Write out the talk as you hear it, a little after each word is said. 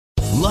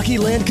Lucky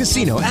Land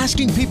Casino,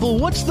 asking people,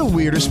 what's the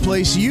weirdest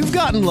place you've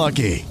gotten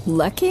lucky?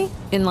 Lucky?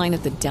 In line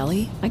at the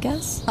deli, I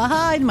guess?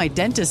 Aha, in my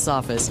dentist's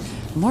office.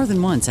 More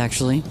than once,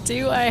 actually.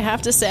 Do I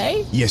have to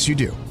say? Yes, you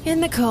do.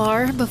 In the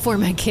car before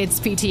my kids'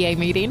 PTA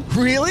meeting.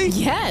 Really?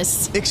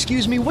 Yes.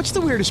 Excuse me, what's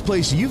the weirdest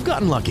place you've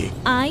gotten lucky?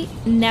 I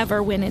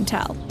never win and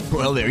tell.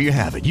 Well, there you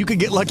have it. You can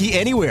get lucky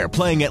anywhere,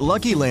 playing at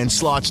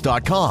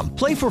LuckyLandSlots.com.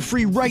 Play for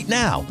free right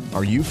now.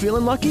 Are you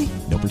feeling lucky?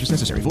 No purchase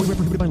necessary. Void where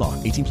prohibited by law.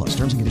 18 plus.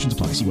 Terms and conditions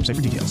apply. See website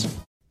for details.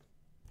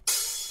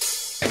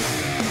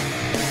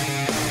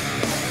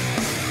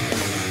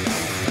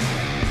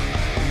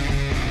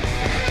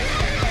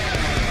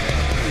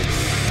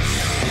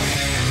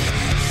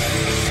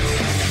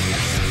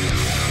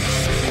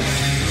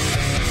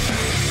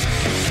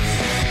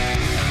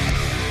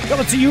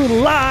 Coming to you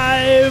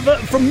live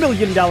from $1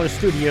 Million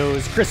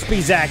Studios, Chris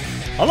Spizak,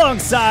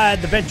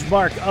 alongside the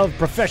benchmark of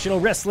professional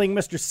wrestling,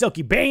 Mr.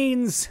 Silky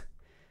Baines.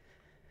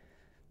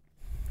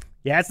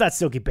 Yeah, it's not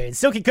Silky Baines.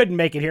 Silky couldn't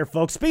make it here,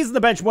 folks. Spies and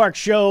the Benchmark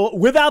show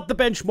without the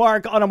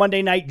benchmark on a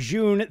Monday night,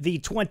 June the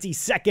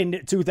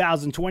 22nd,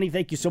 2020.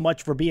 Thank you so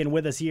much for being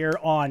with us here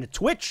on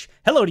Twitch.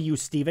 Hello to you,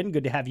 Steven.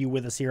 Good to have you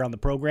with us here on the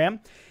program.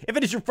 If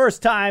it is your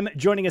first time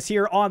joining us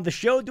here on the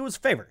show, do us a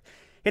favor.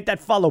 Hit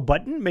that follow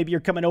button. Maybe you're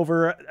coming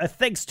over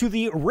thanks to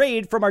the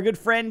raid from our good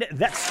friend,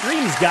 That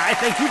Streams Guy.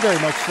 Thank you very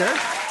much, sir.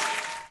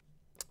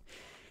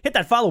 Hit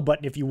that follow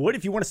button if you would.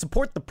 If you want to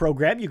support the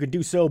program, you could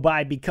do so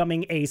by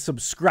becoming a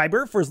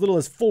subscriber for as little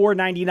as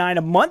 $4.99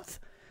 a month.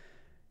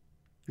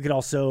 You could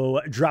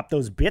also drop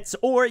those bits,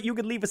 or you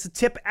could leave us a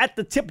tip at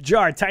the tip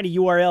jar,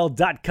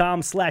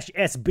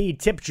 tinyurl.com/SB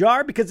tip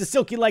jar, because as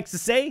Silky likes to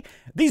say,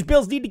 these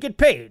bills need to get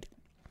paid.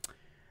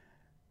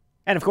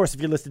 And, of course, if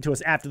you're listening to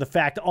us after the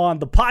fact on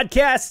the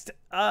podcast,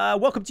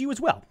 welcome to you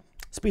as well.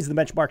 Speeds of the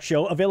Benchmark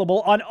Show,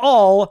 available on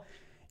all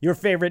your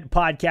favorite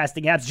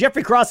podcasting apps.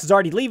 Jeffrey Cross is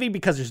already leaving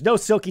because there's no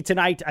Silky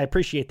tonight. I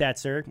appreciate that,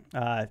 sir.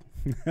 No,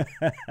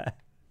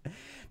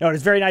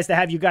 it's very nice to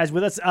have you guys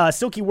with us.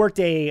 Silky worked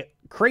a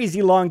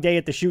crazy long day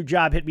at the shoot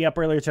job, hit me up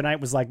earlier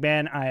tonight, was like,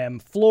 man, I am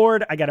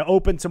floored. I got to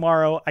open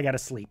tomorrow. I got to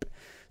sleep.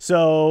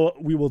 So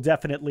we will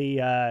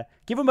definitely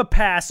give him a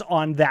pass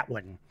on that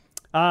one.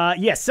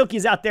 Yes,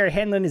 Silky's out there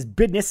handling his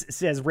business,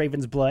 says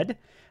Raven's Blood.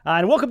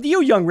 And welcome to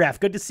you, Young Ref.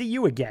 Good to see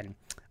you again.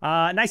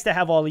 Nice to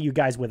have all of you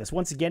guys with us.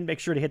 Once again, make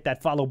sure to hit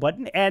that follow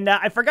button. And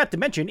I forgot to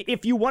mention,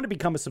 if you want to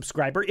become a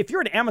subscriber, if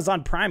you're an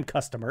Amazon Prime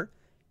customer,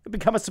 you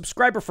become a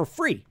subscriber for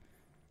free.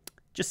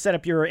 Just set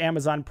up your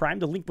Amazon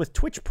Prime to link with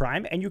Twitch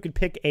Prime, and you can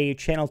pick a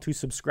channel to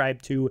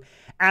subscribe to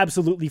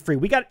absolutely free.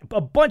 We got a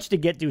bunch to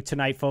get to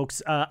tonight,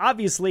 folks.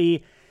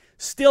 Obviously,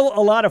 still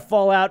a lot of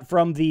fallout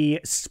from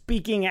the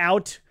speaking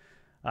out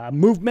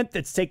movement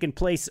that's taken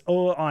place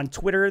on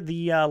Twitter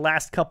the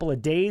last couple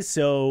of days.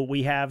 So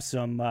we have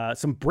some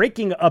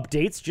breaking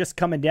updates just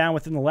coming down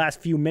within the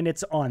last few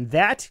minutes on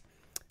that.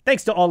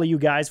 Thanks to all of you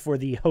guys for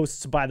the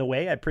hosts, by the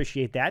way. I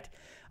appreciate that.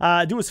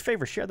 Do us a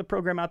favor, share the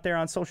program out there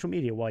on social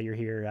media while you're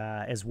here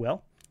as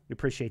well. We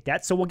appreciate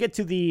that. So we'll get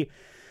to the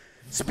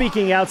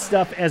speaking out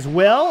stuff as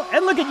well.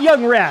 And look at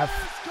Young Raph,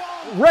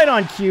 right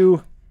on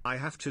cue. I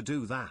have to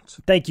do that.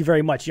 Thank you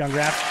very much, Young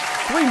Raph.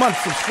 3-month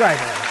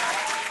subscriber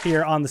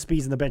here on the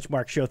Speeds and the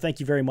Benchmark show. Thank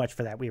you very much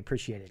for that. We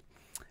appreciate it.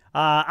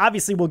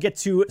 Obviously, we'll get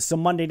to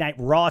some Monday Night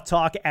Raw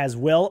talk as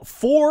well.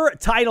 4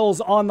 titles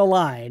on the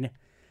line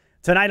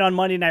tonight on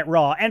Monday Night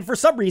Raw. And for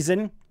some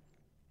reason,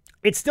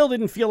 it still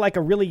didn't feel like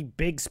a really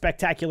big,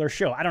 spectacular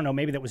show. I don't know,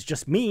 maybe that was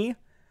just me.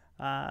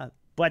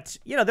 But,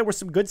 you know, there were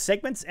some good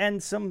segments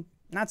and some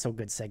not so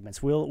good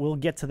segments. We'll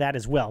get to that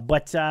as well.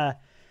 But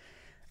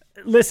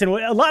listen,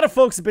 a lot of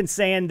folks have been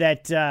saying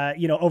that,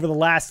 over the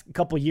last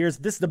couple of years,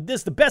 this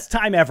is the best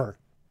time ever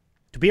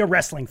to be a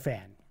wrestling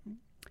fan.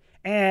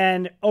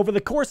 And over the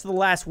course of the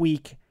last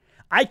week,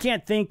 I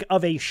can't think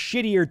of a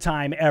shittier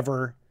time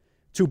ever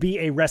to be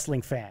a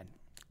wrestling fan.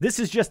 This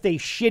is just a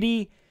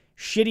shitty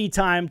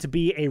time to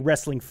be a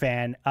wrestling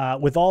fan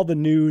with all the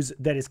news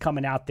that is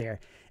coming out there.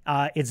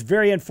 It's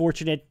very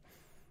unfortunate.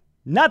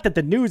 Not that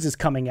the news is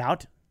coming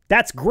out.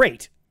 That's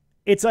great.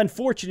 It's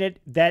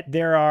unfortunate that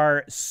there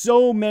are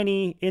so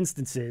many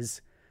instances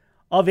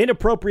of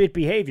inappropriate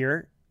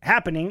behavior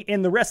happening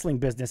in the wrestling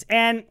business.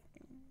 And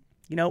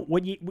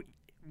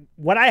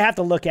what I have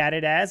to look at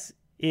it as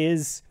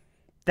is,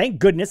 thank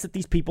goodness that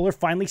these people are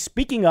finally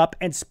speaking up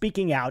and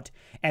speaking out,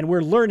 and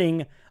we're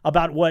learning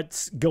about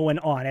what's going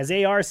on. As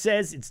AR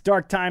says, it's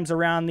dark times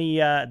around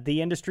the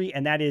industry,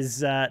 and that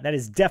is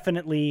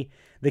definitely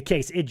the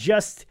case. It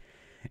just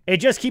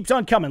keeps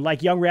on coming,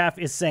 like Young Raph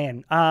is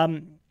saying.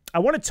 I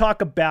want to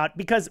talk about,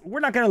 because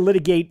we're not going to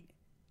litigate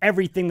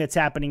everything that's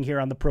happening here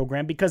on the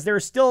program, because there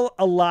is still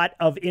a lot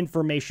of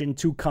information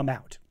to come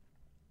out.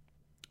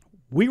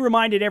 We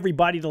reminded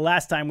everybody the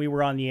last time we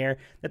were on the air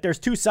that there's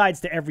 2 sides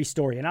to every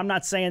story. And I'm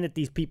not saying that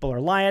these people are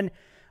lying.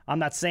 I'm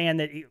not saying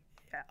that.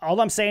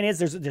 All I'm saying is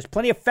there's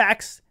plenty of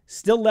facts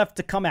still left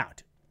to come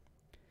out.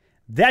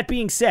 That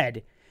being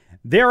said,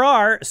 there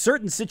are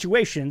certain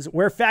situations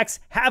where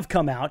facts have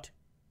come out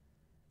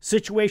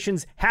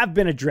situations have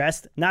been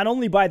addressed, not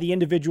only by the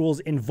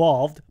individuals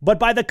involved, but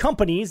by the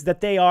companies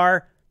that they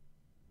are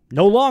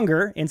no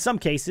longer, in some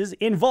cases,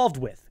 involved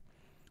with.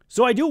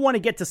 So I do want to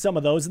get to some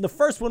of those. And the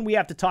first one we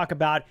have to talk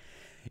about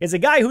is a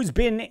guy who's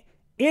been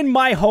in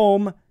my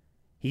home.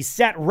 He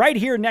sat right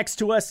here next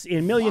to us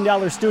in $1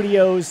 Million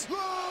Studios.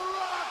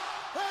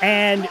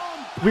 And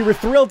we were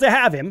thrilled to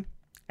have him.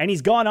 And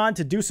he's gone on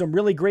to do some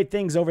really great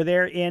things over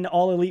there in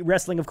All Elite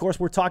Wrestling. Of course,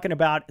 we're talking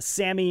about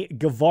Sammy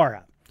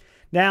Guevara.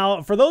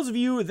 Now, for those of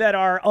you that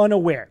are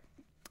unaware,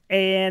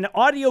 an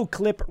audio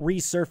clip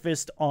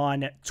resurfaced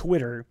on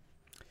Twitter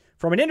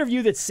from an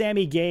interview that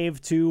Sammy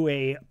gave to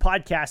a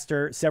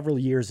podcaster several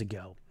years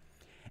ago.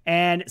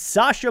 And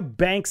Sasha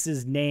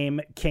Banks'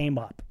 name came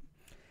up.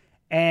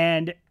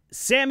 And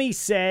Sammy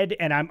said,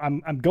 and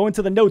I'm going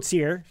to the notes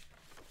here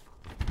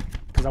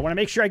because I want to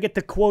make sure I get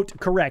the quote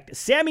correct.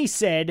 Sammy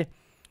said,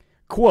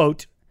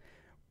 quote,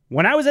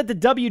 "When I was at the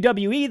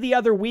WWE the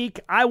other week,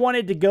 I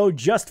wanted to go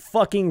just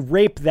fucking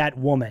rape that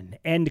woman,"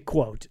 end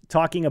quote,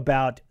 talking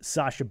about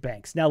Sasha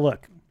Banks. Now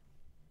look,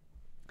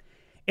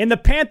 in the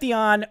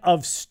pantheon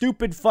of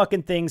stupid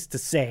fucking things to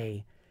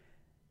say,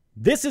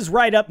 this is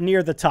right up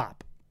near the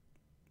top.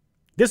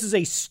 This is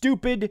a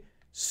stupid,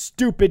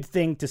 stupid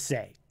thing to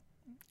say.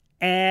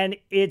 And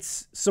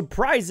it's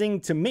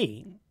surprising to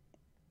me,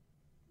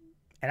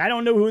 and I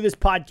don't know who this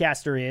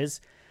podcaster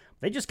is.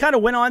 They just kind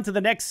of went on to the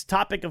next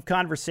topic of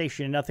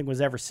conversation and nothing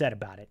was ever said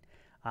about it.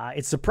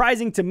 It's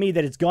surprising to me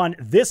that it's gone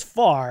this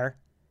far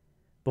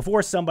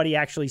before somebody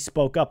actually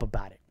spoke up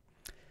about it.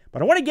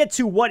 But I want to get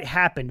to what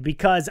happened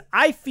because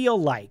I feel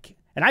like,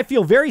 and I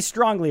feel very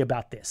strongly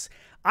about this,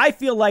 I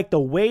feel like the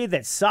way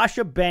that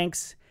Sasha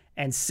Banks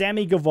and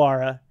Sammy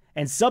Guevara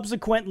and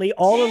subsequently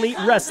All Elite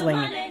Wrestling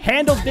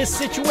handled this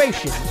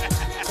situation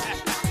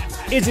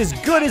is as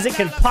good as it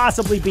can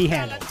possibly be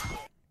handled.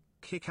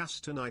 Kick-ass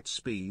tonight,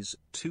 Spees,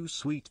 too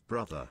sweet,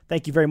 brother.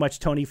 Thank you very much,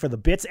 Tony, for the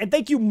bits. And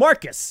thank you,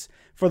 Marcus,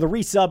 for the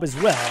resub as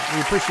well. We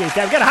appreciate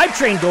that. We've got a hype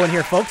train going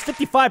here, folks.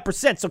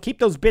 55%, so keep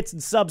those bits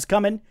and subs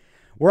coming.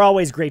 We're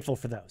always grateful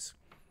for those.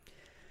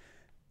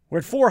 We're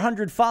at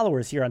 400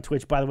 followers here on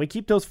Twitch, by the way.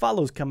 Keep those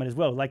follows coming as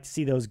well. We'd like to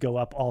see those go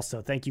up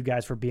also. Thank you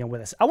guys for being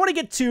with us. I want to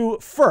get to,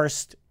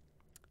 first,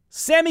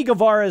 Sammy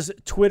Guevara's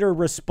Twitter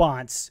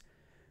response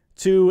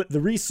to the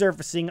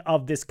resurfacing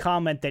of this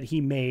comment that he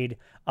made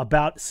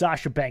about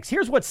Sasha Banks.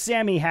 Here's what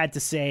Sammy had to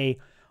say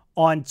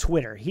on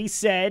Twitter. He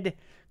said,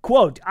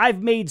 quote,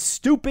 "I've made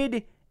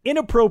stupid,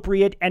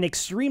 inappropriate, and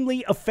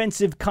extremely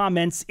offensive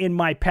comments in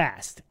my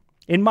past.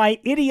 In my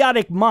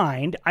idiotic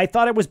mind, I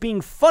thought I was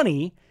being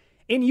funny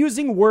in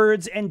using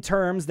words and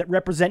terms that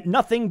represent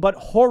nothing but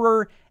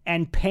horror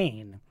and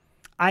pain.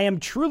 I am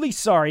truly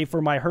sorry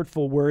for my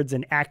hurtful words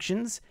and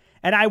actions,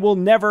 and I will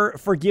never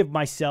forgive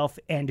myself,"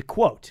 end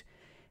quote.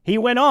 He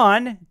went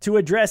on to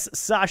address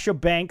Sasha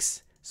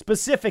Banks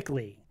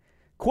specifically.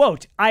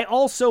 Quote, "I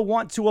also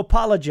want to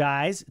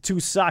apologize to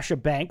Sasha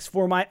Banks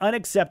for my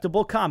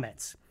unacceptable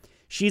comments.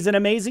 She's an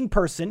amazing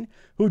person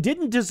who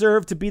didn't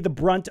deserve to be the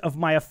brunt of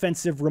my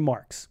offensive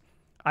remarks.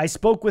 I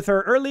spoke with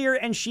her earlier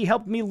and she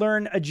helped me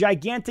learn a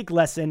gigantic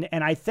lesson,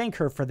 and I thank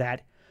her for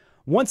that.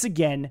 Once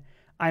again,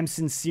 I'm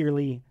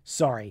sincerely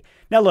sorry."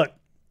 Now look,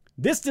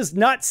 this does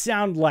not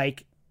sound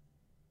like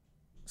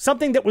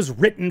something that was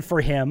written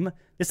for him.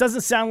 This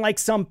doesn't sound like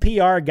some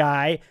PR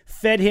guy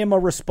fed him a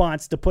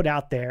response to put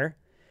out there.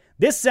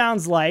 This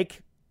sounds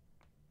like,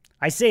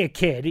 I say a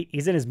kid,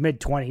 he's in his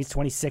mid-20s,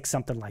 26,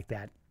 something like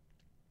that.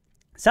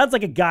 Sounds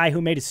like a guy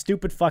who made a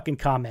stupid fucking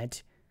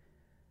comment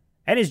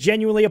and is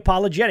genuinely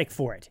apologetic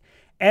for it.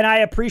 And I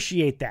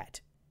appreciate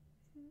that.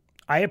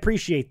 I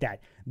appreciate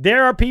that.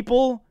 There are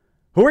people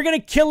who are going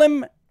to kill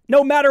him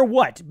no matter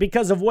what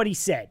because of what he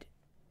said.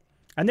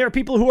 And there are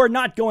people who are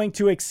not going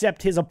to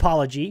accept his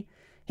apology.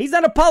 He's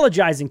not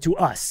apologizing to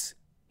us.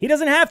 He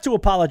doesn't have to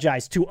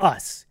apologize to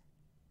us.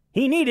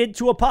 He needed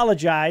to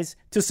apologize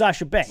to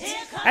Sasha Banks.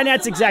 And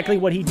that's exactly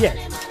what he did.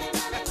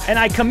 And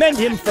I commend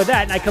him for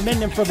that, and I commend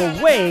him for the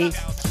way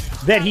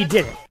that he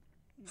did it.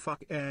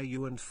 Fuck Air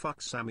you and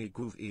fuck Sammy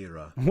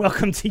Guevara.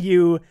 Welcome to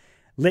you,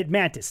 Lit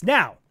Mantis.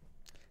 Now,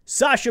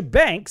 Sasha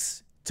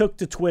Banks took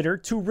to Twitter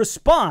to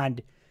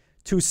respond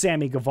to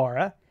Sammy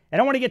Guevara.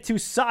 And I want to get to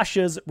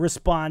Sasha's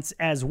response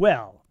as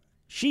well.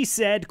 She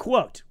said,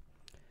 quote,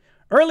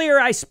 "Earlier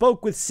I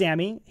spoke with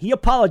Sammy. He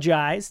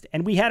apologized,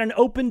 and we had an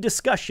open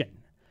discussion.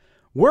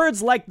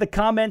 Words like the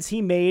comments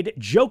he made,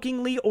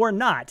 jokingly or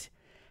not,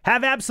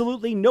 have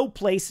absolutely no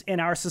place in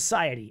our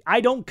society.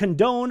 I don't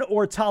condone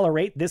or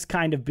tolerate this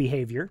kind of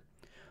behavior.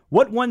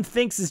 What one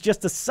thinks is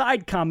just a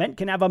side comment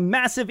can have a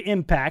massive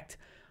impact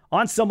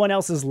on someone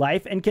else's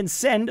life and can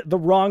send the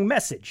wrong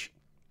message.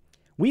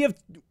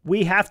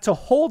 We have to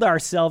hold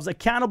ourselves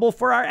accountable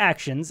for our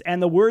actions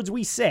and the words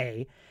we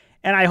say,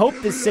 and I hope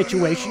this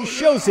situation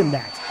shows him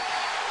that."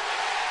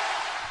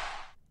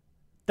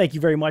 Thank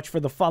you very much for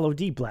the follow,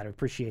 D-Bladder.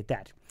 Appreciate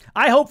that.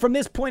 "I hope from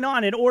this point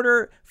on, in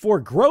order for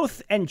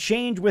growth and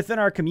change within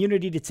our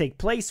community to take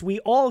place, we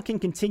all can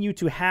continue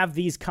to have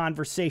these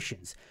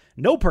conversations.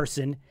 No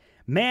person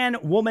man,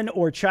 woman,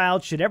 or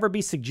child should ever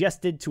be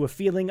suggested to a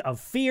feeling of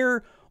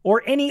fear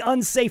or any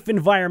unsafe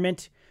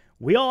environment.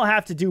 We all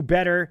have to do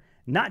better,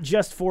 not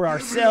just for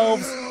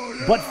ourselves,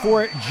 but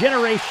for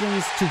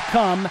generations to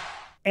come.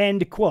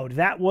 End quote.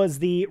 That was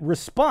the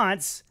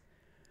response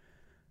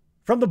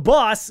from the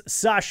boss,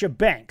 Sasha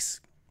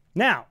Banks.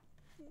 Now,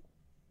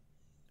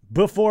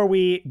 before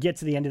we get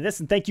to the end of this,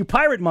 and thank you,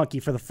 Pirate Monkey,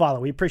 for the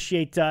follow. We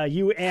appreciate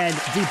you and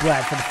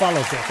D-Blad for the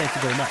follows there. Thank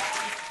you very much.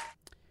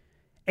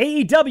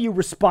 AEW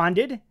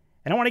responded,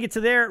 and I want to get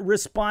to their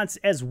response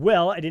as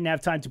well. I didn't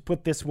have time to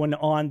put this one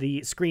on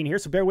the screen here,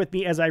 so bear with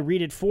me as I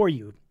read it for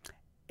you.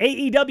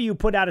 AEW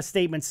put out a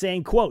statement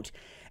saying, quote,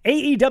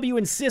 AEW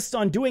insists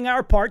on doing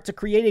our part to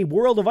create a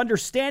world of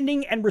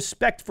understanding and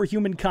respect for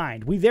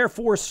humankind. We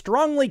therefore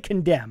strongly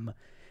condemn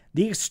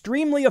the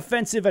extremely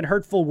offensive and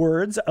hurtful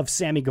words of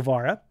Sammy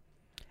Guevara.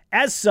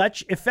 As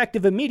such,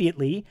 effective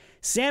immediately,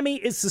 Sammy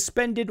is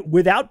suspended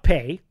without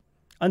pay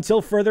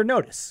until further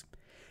notice.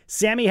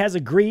 Sammy has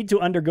agreed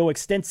to undergo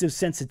extensive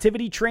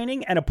sensitivity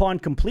training, and upon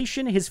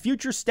completion, his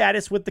future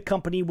status with the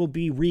company will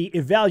be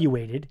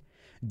re-evaluated.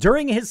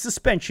 During his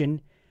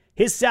suspension,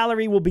 his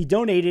salary will be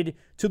donated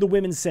to the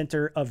Women's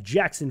Center of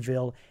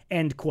Jacksonville,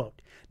 end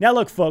quote. Now,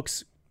 look,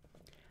 folks,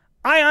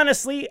 I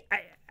honestly,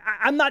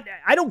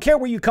 I don't care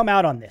where you come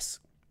out on this.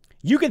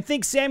 You can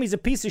think Sammy's a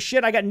piece of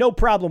shit. I got no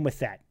problem with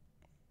that.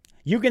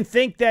 You can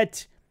think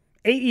that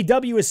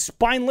AEW is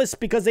spineless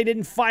because they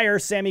didn't fire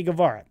Sammy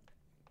Guevara.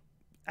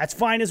 That's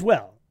fine as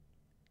well.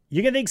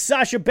 You can think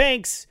Sasha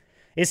Banks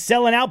is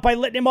selling out by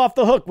letting him off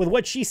the hook with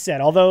what she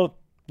said. Although,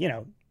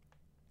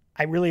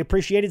 I really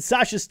appreciated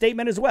Sasha's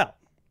statement as well.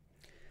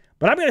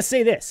 But I'm going to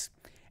say this.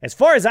 As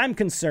far as I'm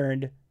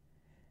concerned,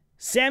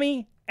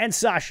 Sammy and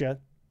Sasha,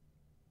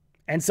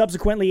 and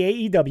subsequently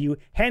AEW,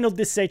 handled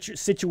this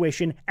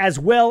situation as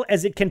well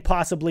as it can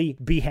possibly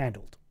be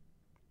handled.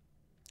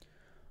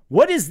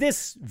 What is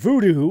this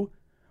voodoo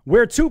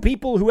where two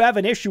people who have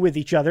an issue with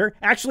each other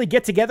actually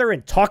get together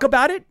and talk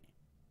about it?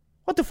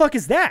 What the fuck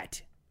is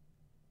that?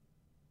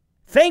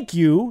 Thank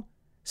you,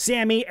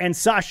 Sammy and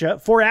Sasha,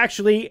 for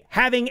actually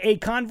having a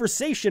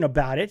conversation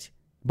about it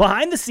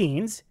behind the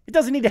scenes. It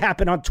doesn't need to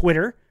happen on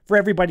Twitter for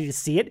everybody to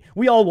see it.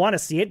 We all want to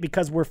see it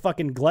because we're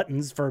fucking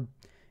gluttons for,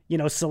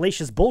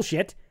 salacious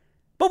bullshit.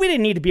 But we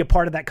didn't need to be a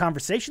part of that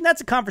conversation.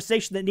 That's a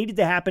conversation that needed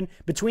to happen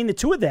between the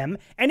two of them,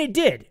 and it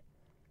did.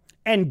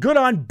 And good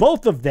on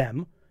both of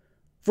them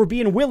for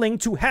being willing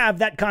to have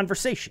that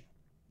conversation.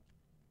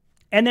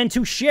 And then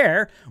to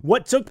share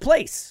what took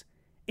place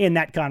in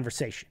that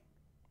conversation.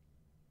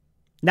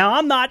 Now,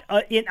 I'm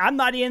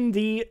not in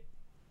the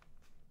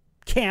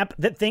camp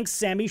that thinks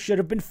Sammy should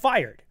have been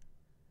fired.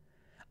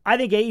 I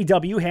think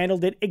AEW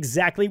handled it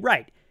exactly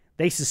right.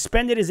 They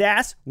suspended his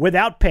ass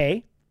without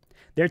pay.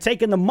 They're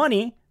taking the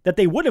money that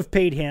they would have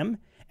paid him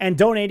and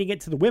donating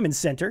it to the Women's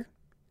Center.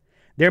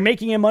 They're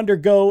making him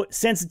undergo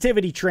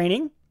sensitivity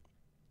training.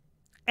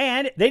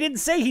 And they didn't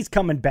say he's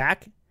coming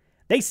back.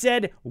 They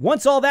said,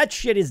 once all that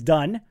shit is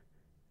done,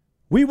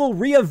 we will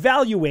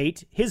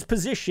reevaluate his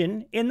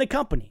position in the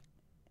company.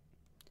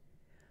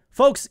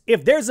 Folks,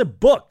 if there's a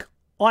book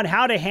on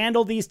how to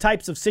handle these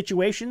types of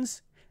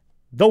situations,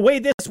 the way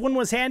this one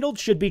was handled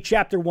should be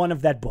chapter 1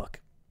 of that book.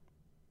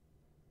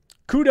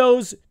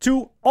 Kudos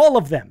to all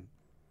of them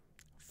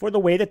for the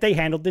way that they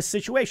handled this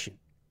situation.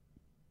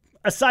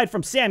 Aside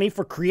from Sammy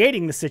for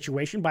creating the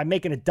situation by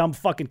making a dumb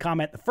fucking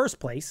comment in the first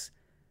place.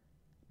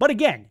 But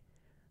again,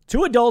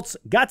 two adults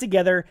got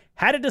together,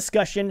 had a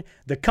discussion.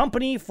 The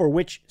company for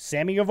which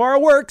Sammy Guevara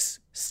works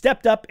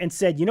stepped up and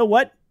said, you know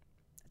what?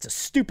 It's a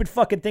stupid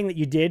fucking thing that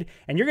you did,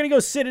 and you're going to go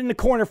sit in the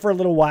corner for a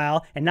little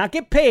while and not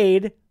get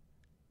paid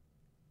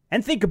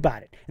and think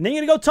about it. And then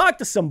you're going to go talk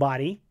to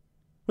somebody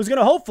who's going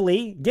to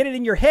hopefully get it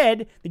in your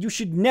head that you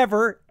should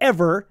never,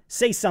 ever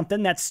say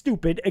something that's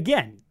stupid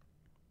again.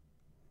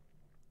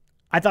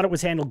 I thought it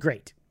was handled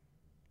great.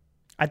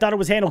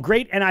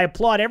 And I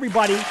applaud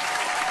everybody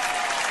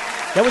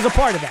that was a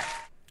part of that.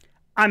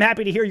 I'm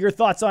happy to hear your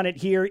thoughts on it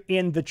here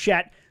in the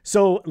chat,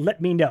 so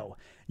let me know.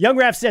 Young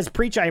Raph says,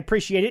 preach, I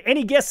appreciate it.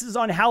 Any guesses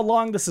on how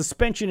long the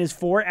suspension is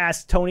for?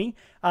 Asked Tony.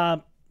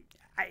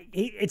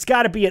 It's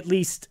got to be at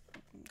least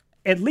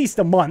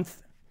a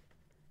month.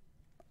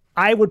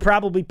 I would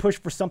probably push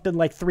for something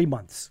like 3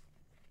 months.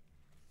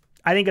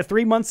 I think a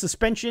 3-month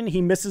suspension,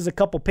 he misses a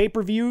couple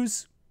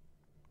pay-per-views.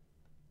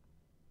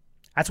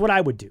 That's what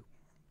I would do.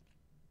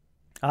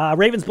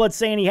 Ravensblood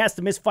saying he has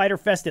to miss Fyter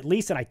Fest at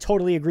least, and I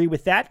totally agree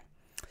with that.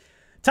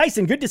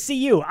 Tyson, good to see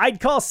you. I'd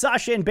call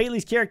Sasha and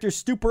Bayley's characters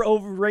super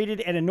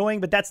overrated and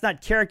annoying, but that's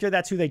not character.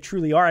 That's who they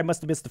truly are. I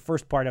must have missed the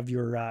first part of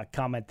your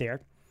comment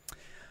there.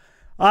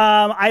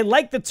 I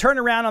like the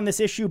turnaround on this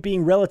issue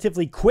being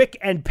relatively quick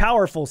and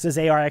powerful, says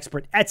AR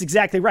Expert. That's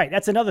exactly right.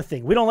 That's another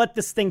thing. We don't let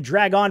this thing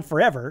drag on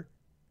forever.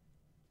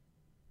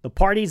 The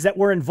parties that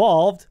were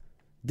involved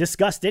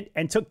discussed it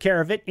and took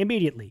care of it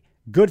immediately.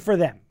 Good for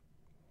them.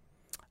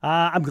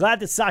 I'm glad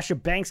that Sasha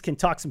Banks can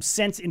talk some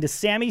sense into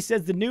Sammy,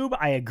 says the noob.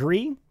 I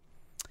agree.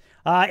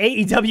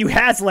 AEW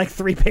has like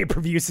 3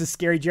 pay-per-views, says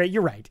Scary Jerry.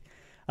 You're right.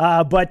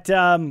 But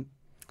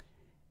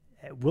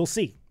We'll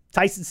see.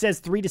 Tyson says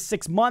 3 to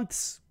 6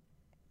 months.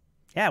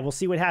 Yeah, we'll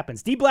see what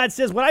happens. D-Blad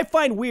says, what I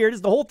find weird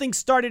is the whole thing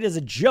started as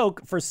a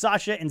joke for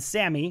Sasha and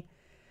Sammy.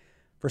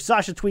 For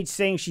Sasha tweets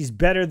saying she's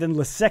better than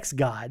the sex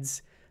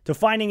gods, to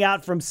finding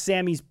out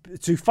Sammy's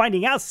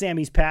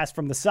past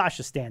from the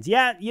Sasha stands.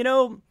 Yeah,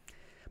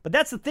 but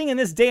that's the thing in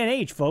this day and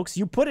age, folks.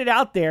 You put it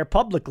out there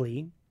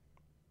publicly,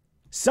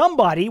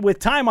 somebody with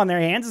time on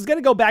their hands is going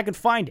to go back and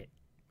find it.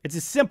 It's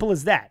as simple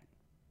as that.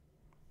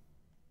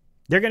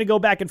 They're going to go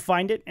back and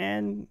find it,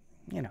 and,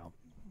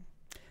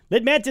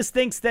 Lid Mantis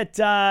thinks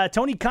that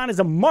Tony Khan is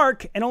a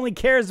mark and only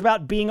cares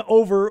about being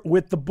over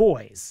with the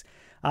boys.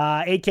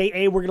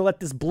 AKA, we're going to let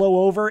this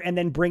blow over and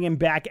then bring him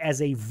back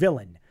as a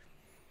villain.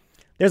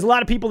 There's a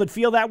lot of people that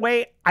feel that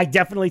way. I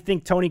definitely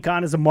think Tony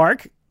Khan is a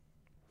mark.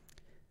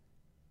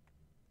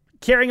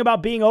 Caring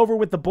about being over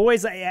with the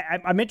boys,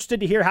 I'm interested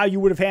to hear how you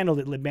would have handled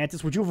it, Lid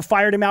Mantis. Would you have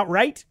fired him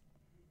outright?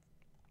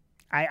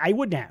 I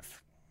wouldn't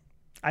have.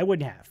 I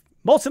wouldn't have.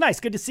 Molson Nice,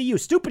 good to see you.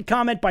 Stupid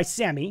comment by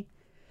Sammy.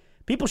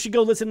 People should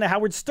go listen to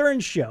Howard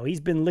Stern's show.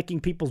 He's been licking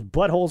people's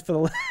buttholes for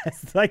the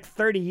last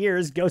 30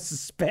 years. Go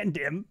suspend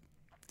him.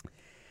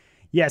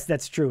 Yes,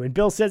 that's true. And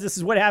Bill says this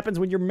is what happens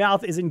when your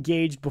mouth is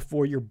engaged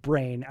before your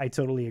brain. I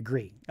totally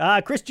agree.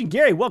 Christian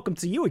Gary, welcome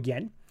to you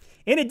again.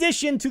 In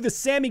addition to the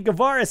Sammy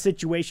Guevara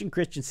situation,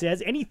 Christian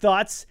says, any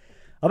thoughts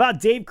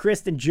about Dave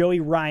Christ and Joey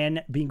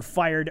Ryan being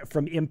fired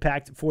from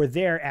Impact for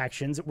their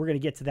actions? We're going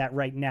to get to that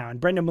right now. And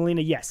Brendan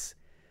Molina, yes,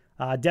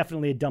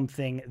 definitely a dumb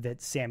thing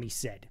that Sammy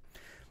said.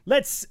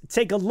 Let's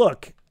take a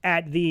look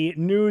at the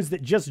news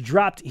that just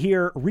dropped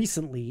here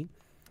recently.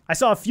 I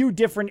saw a few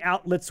different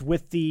outlets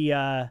with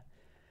the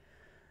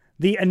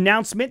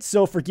announcement,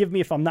 so forgive me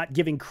if I'm not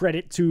giving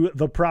credit to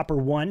the proper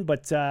one,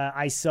 but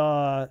I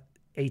saw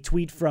a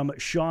tweet from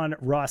Sean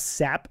Ross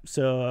Sapp,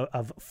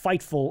 of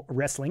Fightful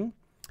Wrestling.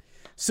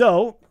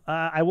 So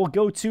I will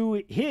go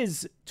to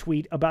his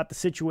tweet about the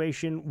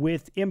situation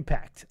with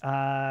Impact.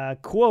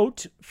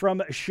 Quote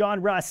from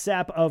Sean Ross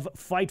Sapp of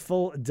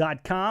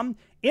Fightful.com.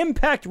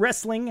 Impact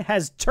Wrestling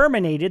has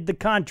terminated the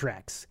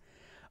contracts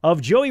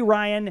of Joey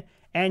Ryan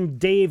and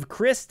Dave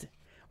Christ.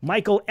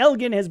 Michael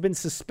Elgin has been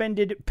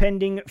suspended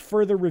pending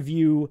further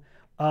review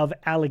of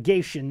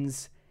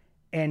allegations,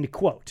 end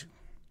quote.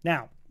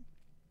 Now,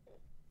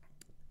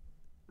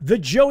 the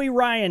Joey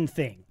Ryan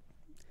thing.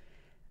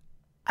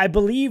 I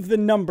believe the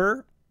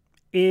number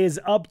is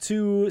up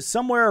to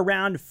somewhere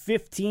around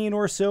 15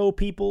 or so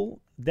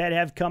people that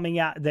have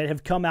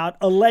come out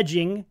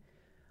alleging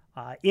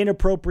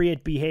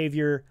inappropriate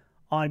behavior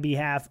on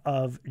behalf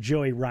of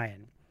Joey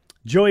Ryan.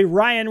 Joey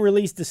Ryan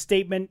released a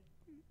statement,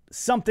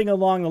 something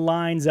along the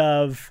lines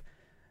of,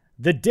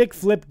 the dick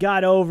flip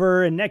got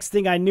over, and next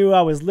thing I knew,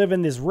 I was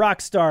living this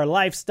rock star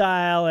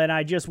lifestyle, and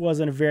I just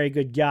wasn't a very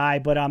good guy,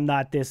 but I'm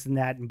not this and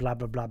that, and blah,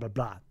 blah, blah, blah,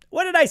 blah.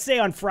 What did I say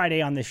on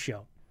Friday on this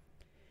show?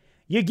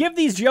 You give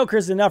these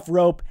jokers enough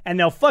rope, and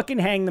they'll fucking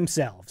hang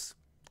themselves.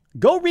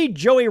 Go read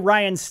Joey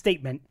Ryan's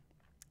statement,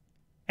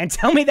 and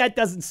tell me that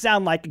doesn't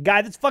sound like a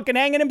guy that's fucking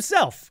hanging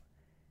himself.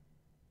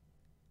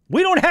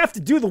 We don't have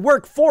to do the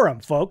work for him,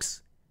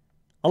 folks.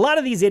 A lot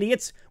of these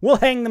idiots will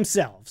hang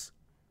themselves.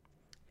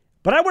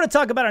 But I want to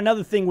talk about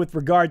another thing with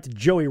regard to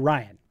Joey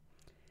Ryan.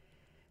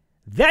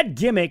 That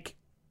gimmick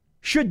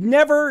should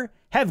never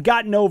have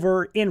gotten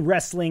over in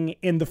wrestling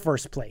in the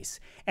first place.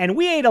 And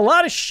we ate a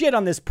lot of shit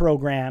on this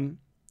program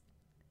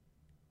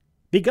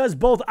because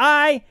both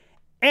I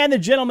and the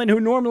gentleman who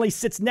normally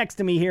sits next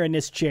to me here in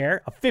this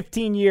chair, a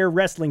 15-year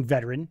wrestling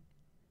veteran,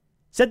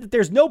 said that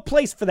there's no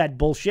place for that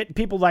bullshit. And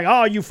people are like,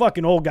 oh, you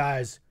fucking old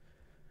guys.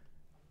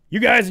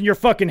 You guys and your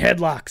fucking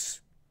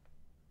headlocks.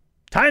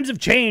 Times have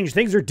changed.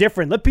 Things are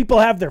different. Let people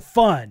have their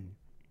fun.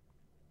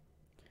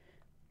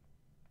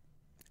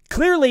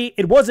 Clearly,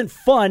 it wasn't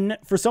fun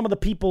for some of the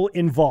people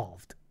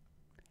involved.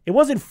 It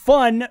wasn't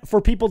fun for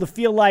people to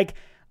feel like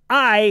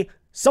I,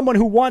 someone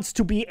who wants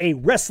to be a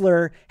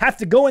wrestler, have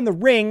to go in the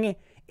ring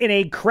in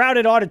a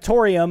crowded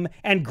auditorium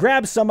and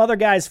grab some other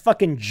guy's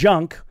fucking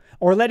junk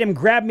or let him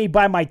grab me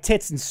by my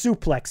tits and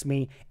suplex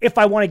me if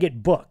I want to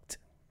get booked.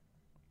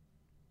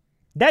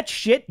 That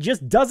shit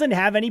just doesn't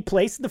have any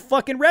place in the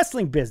fucking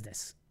wrestling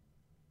business.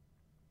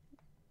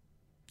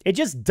 It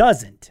just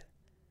doesn't.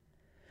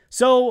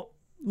 So,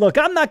 look,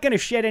 I'm not going to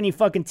shed any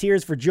fucking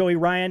tears for Joey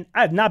Ryan.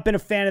 I have not been a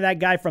fan of that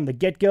guy from the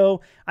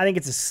get-go. I think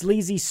it's a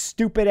sleazy,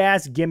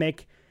 stupid-ass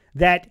gimmick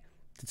that,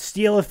 to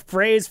steal a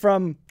phrase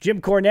from Jim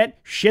Cornette,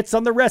 shits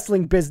on the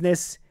wrestling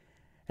business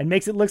and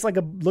makes it look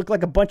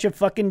like a bunch of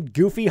fucking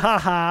goofy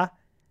ha-ha.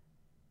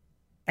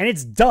 And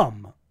it's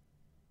dumb.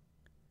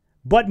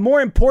 But more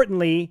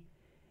importantly,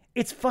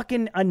 it's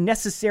fucking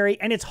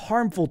unnecessary and it's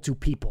harmful to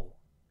people.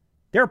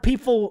 There are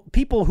people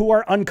who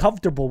are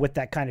uncomfortable with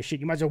that kind of shit.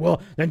 You might say,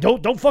 well, then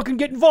don't fucking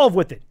get involved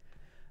with it.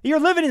 You're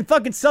living in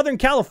fucking Southern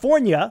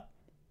California,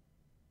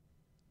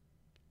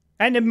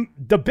 and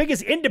the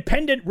biggest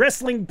independent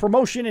wrestling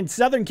promotion in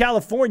Southern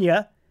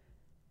California,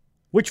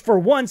 which for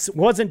once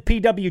wasn't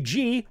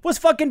PWG, was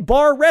fucking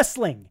Bar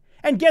Wrestling.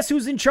 And guess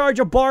who's in charge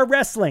of Bar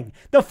Wrestling?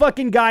 The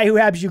fucking guy who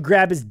has you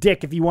grab his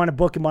dick if you want to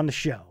book him on the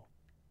show.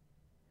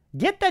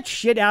 Get that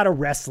shit out of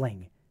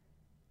wrestling.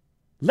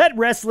 Let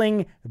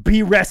wrestling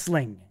be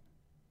wrestling.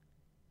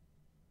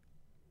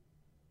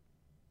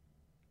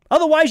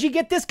 Otherwise, you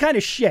get this kind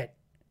of shit.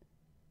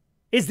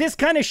 Is this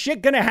kind of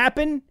shit going to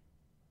happen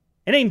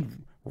in a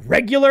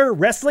regular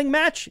wrestling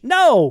match?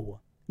 No,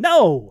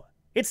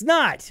 it's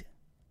not.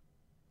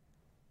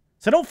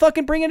 So don't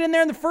fucking bring it in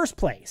there in the first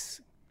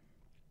place.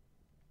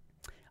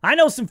 I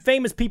know some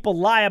famous people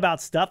lie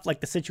about stuff,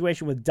 like the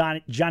situation with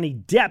Johnny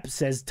Depp,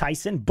 says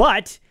Tyson,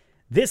 but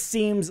this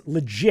seems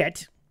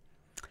legit.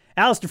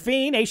 Alistair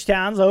Fiend,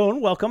 H-Town's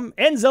own, welcome.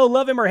 Enzo,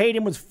 love him or hate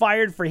him, was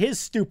fired for his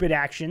stupid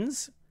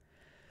actions.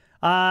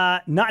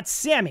 Not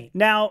Sammy.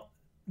 Now,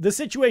 the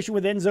situation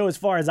with Enzo, as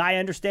far as I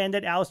understand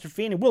it, Alistair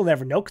Fiend, and we'll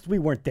never know because we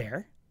weren't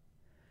there.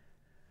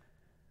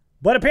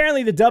 But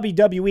apparently the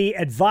WWE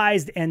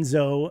advised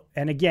Enzo,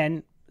 and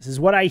again, this is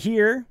what I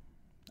hear,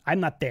 I'm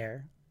not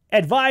there,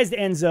 advised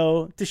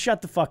Enzo to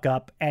shut the fuck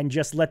up and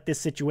just let this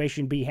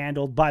situation be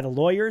handled by the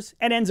lawyers,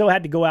 and Enzo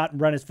had to go out and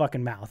run his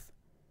fucking mouth.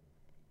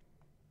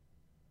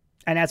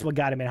 And that's what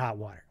got him in hot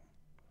water.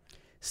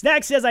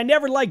 Snack says, I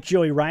never liked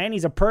Joey Ryan.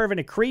 He's a perv and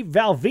a creep.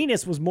 Val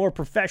Venus was more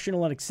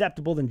professional and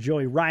acceptable than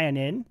Joey Ryan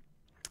in.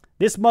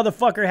 This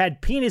motherfucker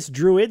had penis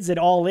druids at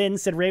All In,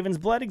 said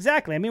Ravensblood.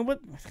 Exactly. I mean, what?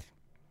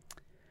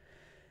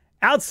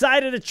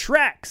 Outside of the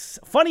tracks.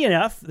 Funny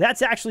enough,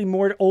 that's actually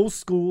more old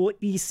school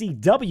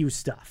ECW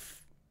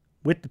stuff.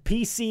 With the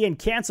PC and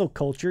cancel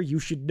culture, you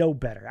should know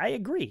better. I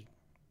agree.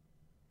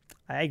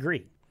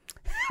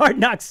 Hard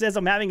Knock says,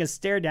 I'm having a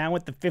stare down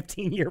with the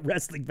 15-year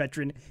wrestling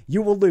veteran.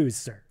 You will lose,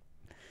 sir.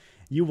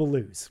 You will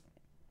lose.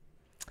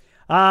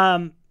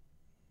 And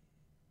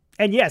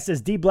yes,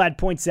 as D-Blad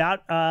points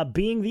out,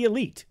 being the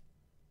elite.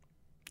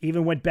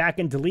 Even went back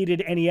and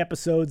deleted any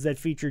episodes that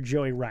featured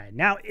Joey Ryan.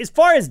 Now, as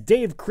far as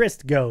Dave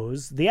Christ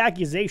goes, the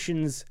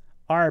accusations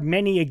are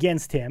many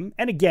against him.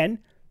 And again,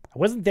 I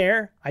wasn't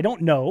there. I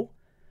don't know.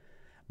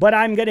 But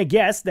I'm going to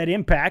guess that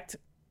Impact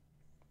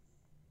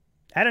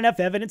had enough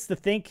evidence to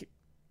think,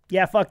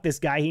 yeah, fuck this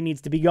guy. He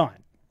needs to be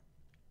gone.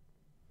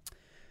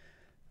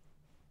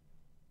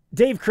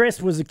 Dave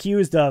Christ was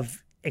accused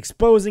of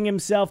exposing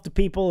himself to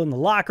people in the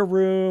locker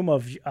room,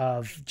 of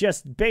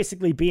just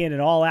basically being an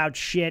all-out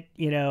shit,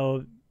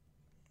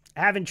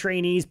 having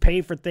trainees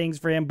pay for things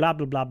for him, blah,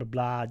 blah, blah, blah,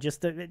 blah.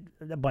 Just a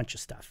bunch of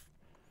stuff.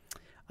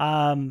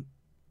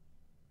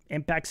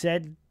 Impact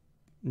said,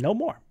 no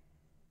more.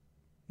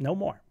 No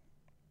more.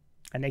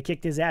 And they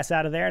kicked his ass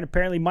out of there. And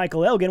apparently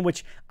Michael Elgin,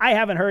 which I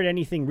haven't heard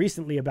anything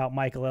recently about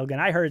Michael Elgin.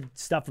 I heard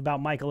stuff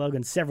about Michael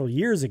Elgin several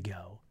years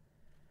ago.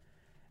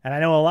 And I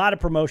know a lot of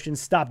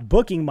promotions stopped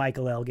booking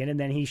Michael Elgin, and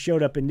then he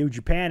showed up in New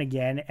Japan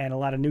again, and a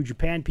lot of New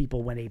Japan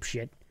people went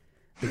apeshit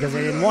because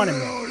they didn't want him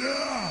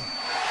there.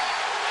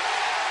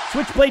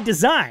 Switchblade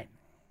Design.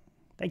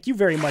 Thank you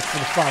very much for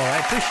the follow. I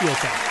appreciate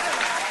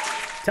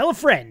that. Tell a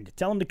friend.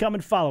 Tell him to come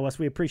and follow us.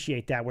 We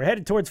appreciate that. We're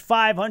headed towards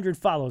 500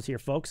 follows here,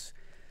 folks.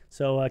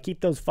 So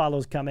keep those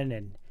follows coming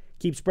and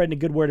keep spreading a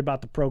good word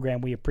about the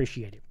program. We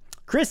appreciate it.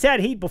 Chris had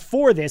heat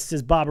before this,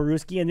 says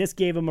Babaruski, and this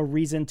gave him a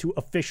reason to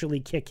officially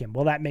kick him.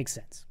 Well, that makes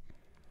sense.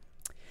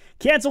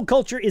 Cancel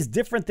culture is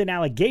different than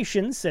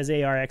allegations, says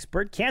AR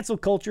Expert. Cancel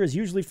culture is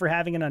usually for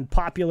having an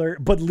unpopular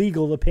but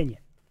legal opinion.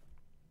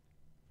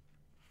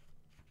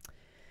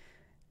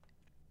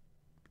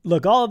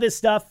 Look, all of this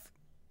stuff,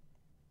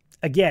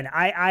 again,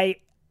 I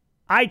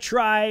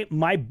try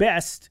my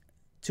best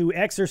to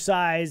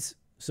exercise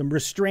some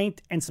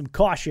restraint and some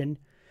caution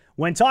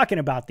when talking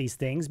about these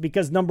things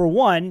because, number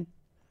one,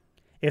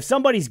 if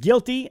somebody's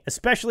guilty,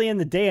 especially in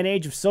the day and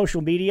age of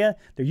social media,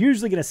 they're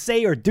usually going to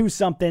say or do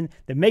something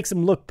that makes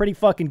them look pretty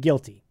fucking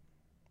guilty.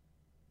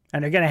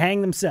 And they're going to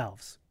hang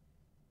themselves.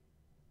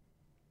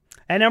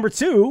 And number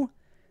two,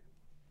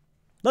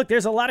 look,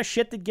 there's a lot of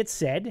shit that gets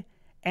said.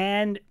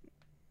 And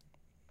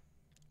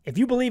if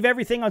you believe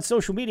everything on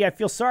social media, I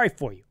feel sorry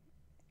for you.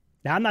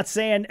 Now, I'm not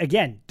saying,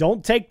 again,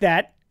 don't take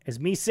that as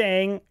me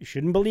saying you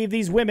shouldn't believe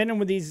these women and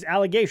with these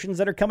allegations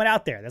that are coming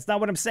out there. That's not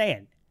what I'm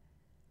saying.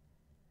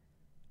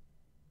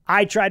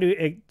 I try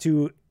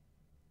to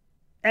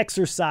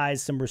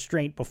exercise some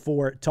restraint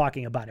before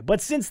talking about it.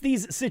 But since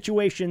these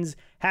situations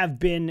have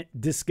been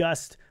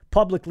discussed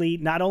publicly,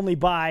 not only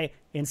by,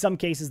 in some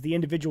cases, the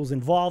individuals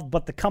involved,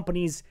 but the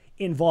companies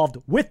involved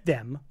with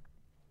them,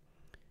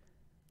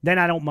 then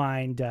I don't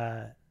mind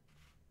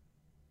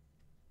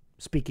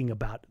speaking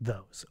about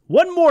those.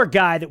 One more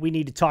guy that we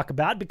need to talk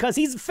about, because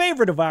he's a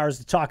favorite of ours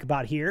to talk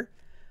about here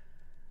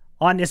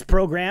on this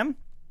program,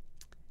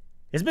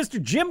 is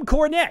Mr. Jim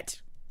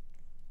Cornette.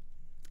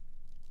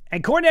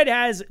 And Cornette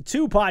has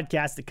two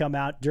podcasts that come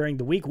out during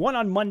the week. One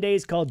on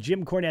Mondays called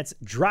Jim Cornette's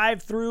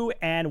Drive-Thru,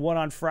 and one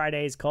on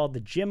Fridays called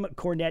the Jim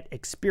Cornette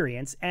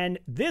Experience. And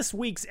this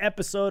week's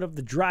episode of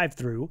the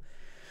Drive-Thru,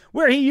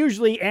 where he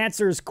usually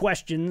answers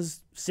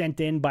questions sent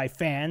in by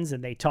fans,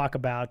 and they talk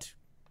about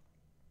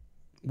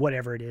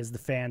whatever it is the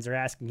fans are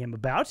asking him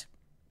about.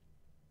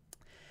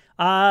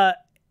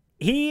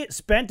 He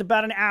spent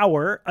about an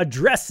hour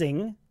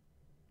addressing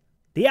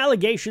the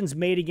allegations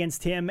made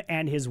against him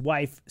and his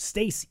wife,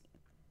 Stacy.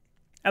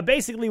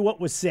 Basically, what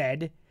was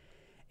said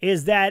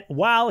is that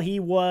while he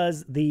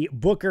was the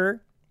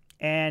booker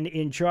and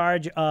in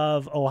charge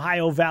of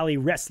Ohio Valley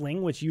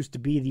Wrestling, which used to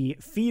be the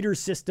feeder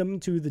system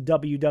to the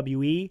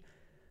WWE,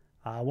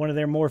 one of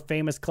their more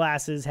famous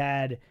classes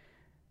had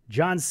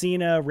John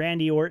Cena,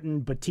 Randy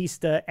Orton,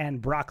 Batista,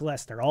 and Brock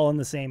Lesnar, all in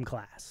the same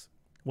class.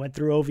 Went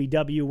through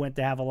OVW, went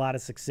to have a lot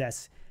of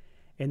success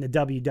in the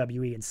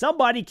WWE. And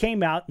somebody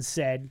came out and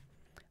said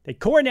that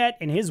Cornette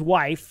and his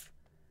wife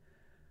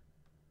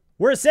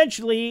were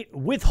essentially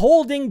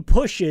withholding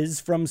pushes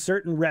from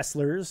certain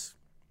wrestlers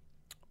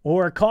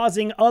or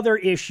causing other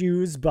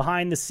issues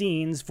behind the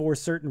scenes for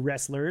certain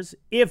wrestlers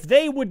if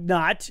they would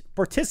not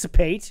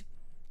participate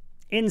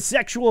in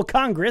sexual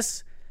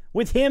congress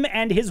with him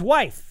and his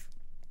wife.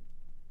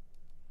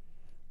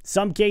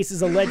 Some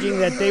cases alleging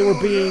that they were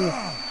being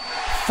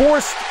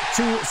forced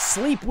to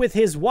sleep with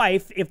his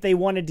wife if they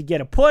wanted to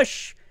get a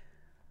push,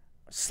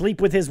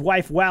 sleep with his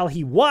wife while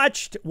he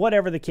watched,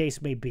 whatever the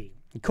case may be.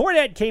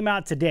 Cornette came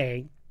out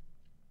today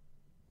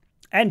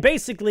and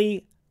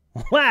basically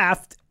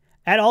laughed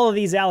at all of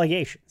these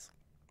allegations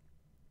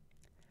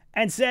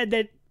and said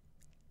that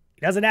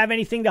he doesn't have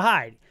anything to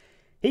hide.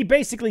 He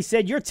basically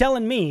said, you're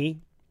telling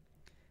me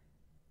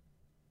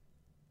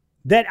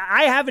that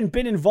I haven't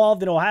been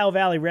involved in Ohio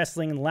Valley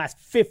Wrestling in the last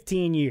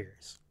 15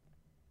 years.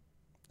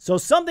 So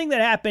something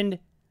that happened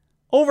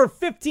over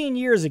 15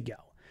 years ago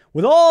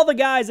with all the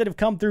guys that have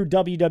come through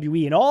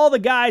WWE and all the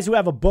guys who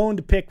have a bone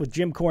to pick with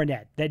Jim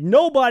Cornette, that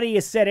nobody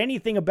has said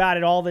anything about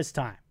it all this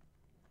time.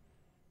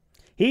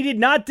 He did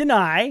not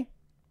deny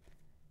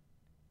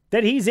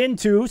that he's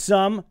into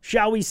some,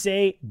 shall we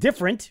say,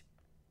 different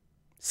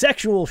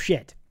sexual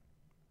shit.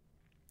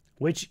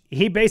 Which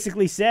he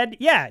basically said,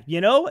 yeah,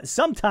 you know,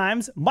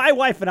 sometimes my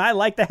wife and I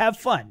like to have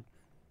fun.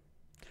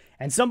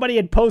 And somebody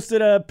had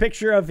posted a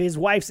picture of his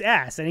wife's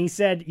ass, and he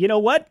said, you know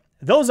what?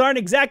 Those aren't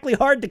exactly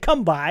hard to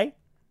come by,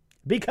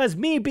 because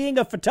me being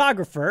a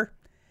photographer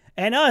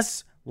and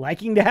us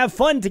liking to have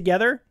fun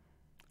together,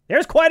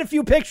 there's quite a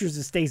few pictures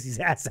of Stacy's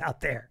ass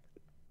out there.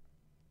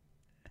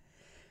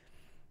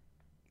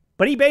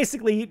 But he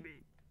basically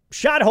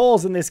shot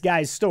holes in this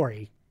guy's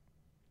story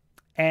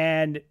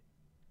and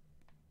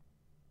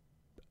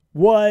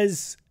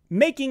was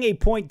making a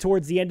point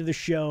towards the end of the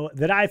show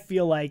that I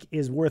feel like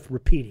is worth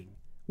repeating,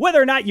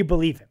 whether or not you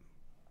believe him.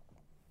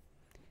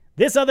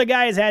 This other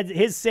guy has had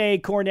his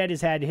say. Cornette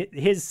has had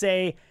his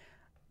say.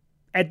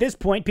 At this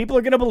point, people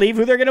are going to believe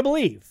who they're going to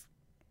believe.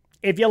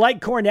 If you like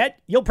Cornette,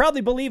 you'll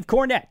probably believe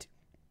Cornette.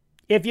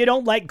 If you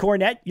don't like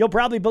Cornette, you'll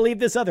probably believe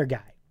this other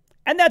guy.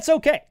 And that's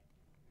okay.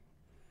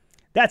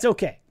 That's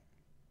okay.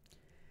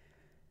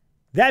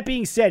 That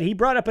being said, he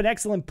brought up an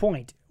excellent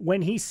point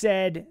when he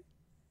said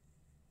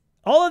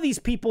all of these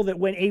people that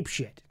went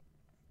apeshit,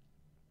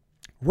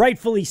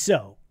 rightfully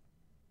so,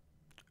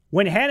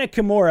 when Hana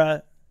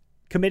Kimura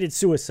committed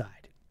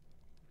suicide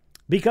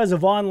because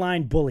of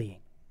online bullying.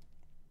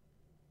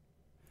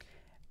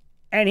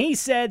 And he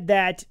said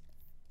that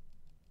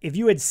if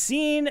you had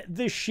seen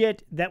the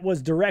shit that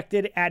was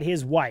directed at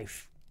his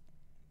wife,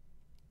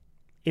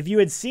 if you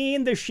had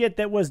seen the shit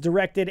that was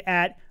directed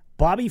at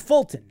Bobby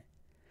Fulton,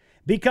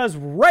 because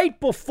right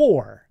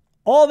before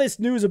all this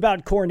news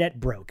about Cornette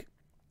broke,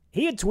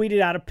 he had tweeted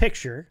out a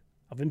picture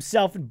of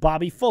himself and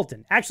Bobby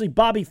Fulton. Actually,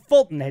 Bobby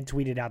Fulton had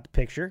tweeted out the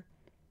picture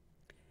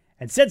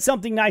and said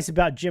something nice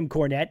about Jim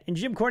Cornette, and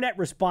Jim Cornette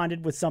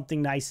responded with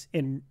something nice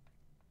in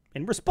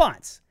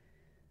response.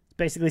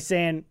 Basically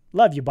saying,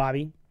 love you,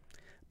 Bobby.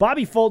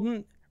 Bobby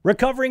Fulton,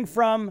 recovering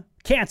from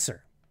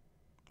cancer.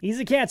 He's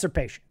a cancer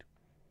patient.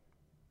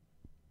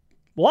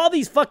 Well, all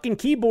these fucking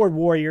keyboard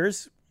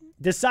warriors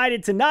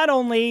decided to not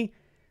only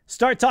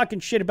start talking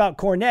shit about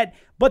Cornette,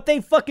 but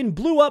they fucking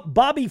blew up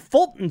Bobby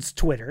Fulton's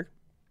Twitter,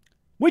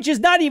 which is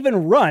not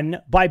even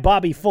run by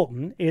Bobby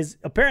Fulton, is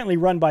apparently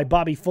run by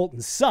Bobby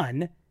Fulton's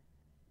son,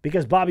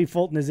 because Bobby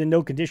Fulton is in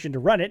no condition to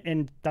run it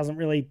and doesn't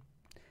really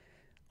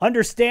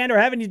understand or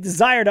have any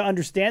desire to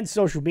understand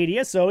social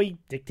media, so he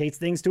dictates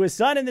things to his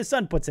son, and his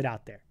son puts it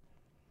out there.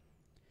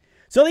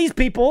 So these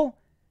people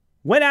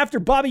went after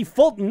Bobby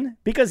Fulton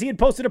because he had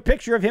posted a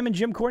picture of him and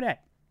Jim Cornette.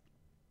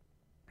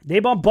 They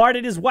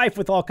bombarded his wife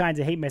with all kinds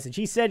of hate message.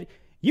 He said,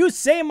 you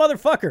same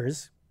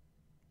motherfuckers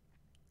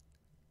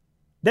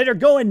that are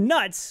going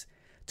nuts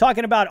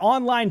talking about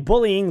online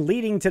bullying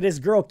leading to this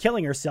girl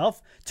killing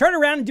herself, turn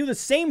around and do the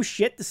same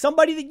shit to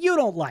somebody that you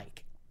don't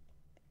like.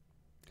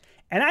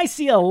 And I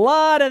see a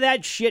lot of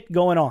that shit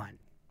going on.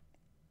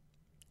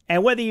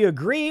 And whether you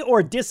agree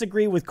or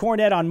disagree with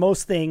Cornette on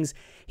most things,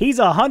 he's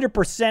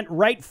 100%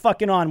 right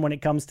fucking on when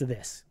it comes to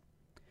this.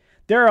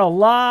 There are a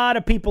lot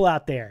of people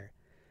out there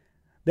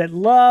that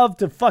love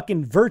to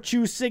fucking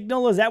virtue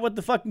signal. Is that what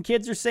the fucking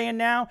kids are saying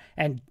now?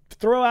 And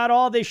throw out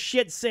all this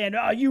shit saying,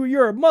 oh,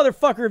 you're a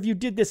motherfucker if you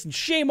did this and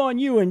shame on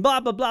you and blah,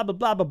 blah, blah, blah,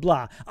 blah, blah,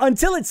 blah.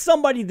 Until it's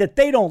somebody that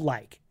they don't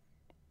like.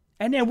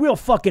 And then we'll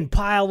fucking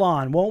pile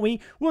on, won't we?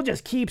 We'll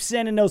just keep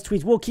sending those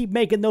tweets. We'll keep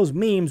making those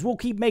memes. We'll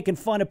keep making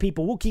fun of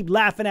people. We'll keep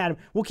laughing at them.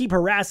 We'll keep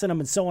harassing them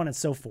and so on and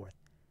so forth.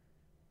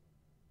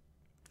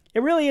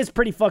 It really is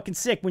pretty fucking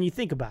sick when you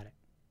think about it.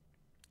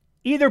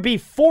 Either be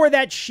for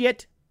that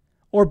shit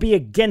or be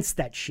against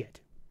that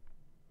shit.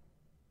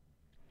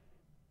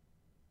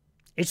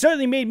 It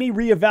certainly made me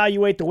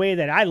reevaluate the way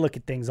that I look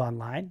at things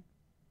online.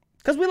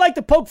 Because we like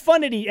to poke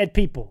fun at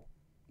people.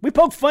 We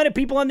poke fun at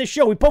people on this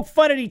show. We poke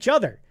fun at each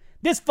other.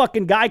 This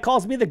fucking guy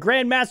calls me the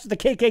Grandmaster of the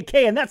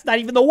KKK, and that's not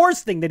even the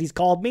worst thing that he's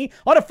called me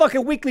on a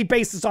fucking weekly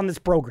basis on this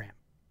program.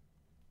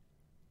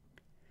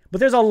 But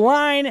there's a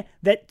line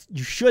that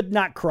you should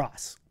not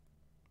cross.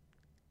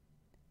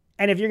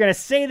 And if you're going to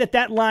say that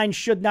that line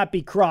should not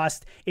be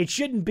crossed, it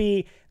shouldn't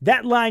be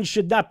that line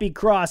should not be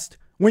crossed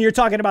when you're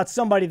talking about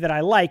somebody that I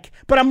like,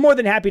 but I'm more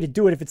than happy to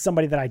do it if it's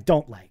somebody that I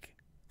don't like.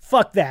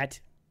 Fuck that.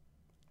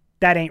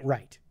 That ain't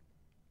right.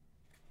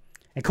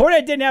 And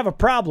Cornette didn't have a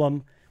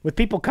problem with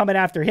people coming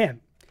after him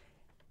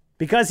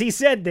because he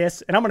said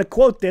this, and I'm going to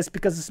quote this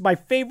because it's my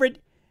favorite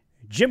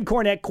Jim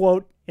Cornette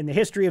quote in the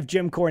history of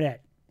Jim Cornette.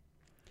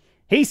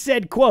 He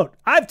said, quote,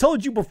 "I've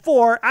told you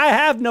before, I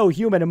have no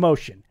human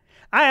emotion.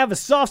 I have a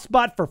soft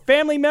spot for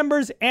family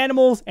members,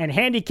 animals, and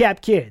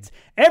handicapped kids.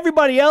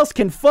 Everybody else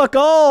can fuck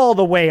all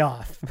the way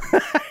off."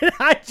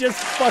 I just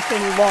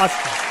fucking lost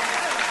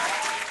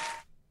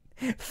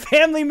it.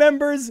 Family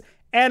members,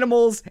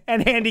 animals,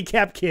 and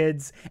handicapped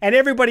kids, and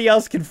everybody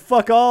else can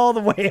fuck all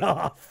the way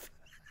off.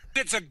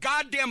 It's a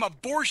goddamn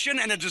abortion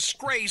and a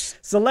disgrace.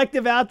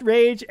 Selective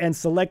outrage and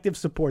selective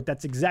support.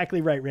 That's exactly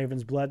right,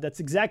 Ravensblood. That's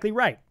exactly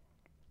right.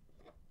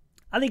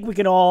 I think we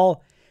can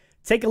all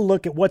take a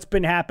look at what's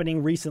been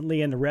happening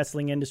recently in the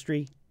wrestling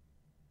industry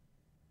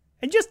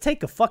and just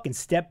take a fucking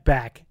step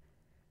back.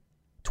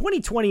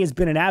 2020 has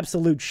been an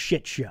absolute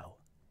shit show.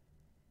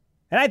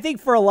 And I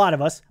think for a lot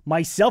of us,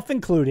 myself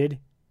included,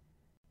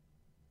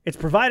 it's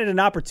provided an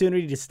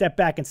opportunity to step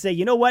back and say,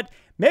 you know what?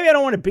 Maybe I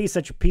don't want to be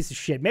such a piece of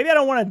shit. Maybe I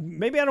don't want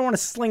to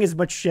sling as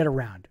much shit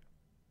around.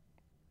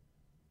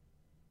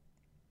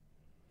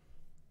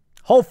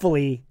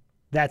 Hopefully,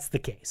 that's the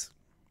case.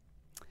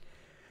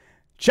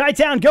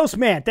 Chi-Town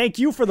Ghostman, thank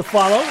you for the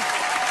follow.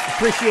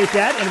 Appreciate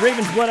that. And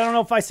Ravensblood, I don't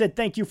know if I said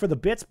thank you for the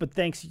bits, but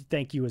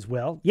thank you as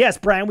well. Yes,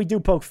 Brian, we do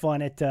poke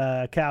fun at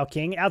Kyle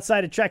King.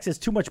 Outside of Trek says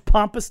too much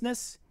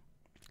pompousness.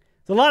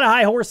 There's a lot of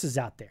high horses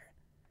out there.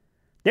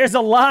 There's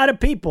a lot of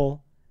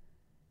people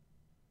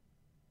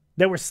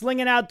that were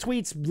slinging out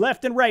tweets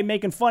left and right,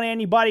 making fun of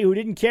anybody who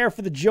didn't care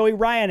for the Joey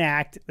Ryan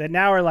act, that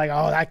now are like,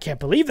 oh, I can't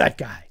believe that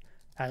guy.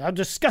 How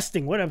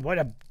disgusting. What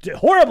a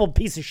horrible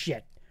piece of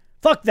shit.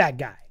 Fuck that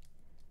guy.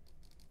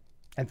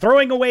 And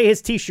throwing away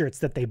his t-shirts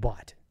that they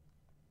bought.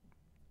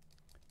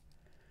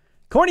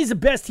 Corny's the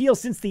best heel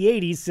since the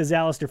 80s, says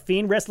Alistair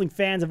Fiend. Wrestling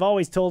fans have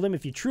always told him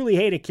if you truly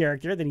hate a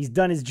character, then he's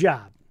done his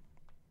job.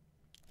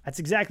 That's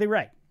exactly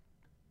right.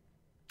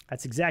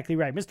 That's exactly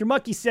right. Mr.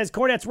 Mucky says,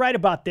 Cornette's right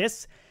about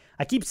this.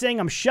 I keep saying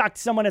I'm shocked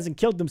someone hasn't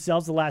killed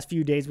themselves the last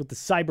few days with the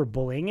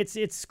cyberbullying.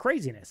 It's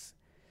craziness.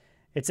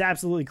 It's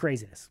absolutely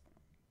craziness.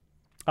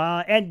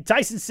 And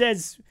Tyson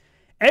says,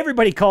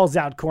 everybody calls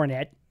out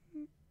Cornette.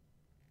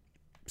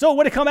 So it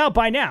would have come out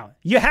by now.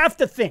 You have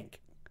to think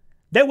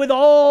that with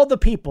all the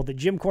people that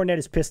Jim Cornette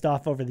has pissed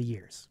off over the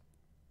years,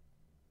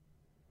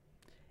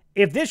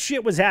 if this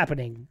shit was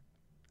happening,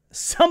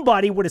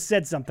 somebody would have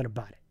said something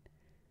about it.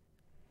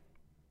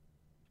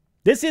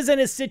 This isn't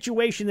a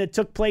situation that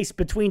took place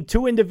between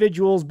two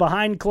individuals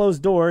behind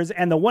closed doors,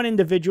 and the one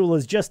individual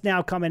is just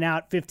now coming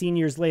out 15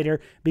 years later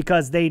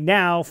because they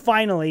now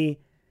finally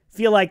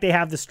feel like they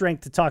have the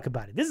strength to talk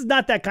about it. This is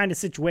not that kind of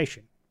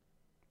situation.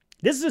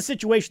 This is a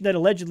situation that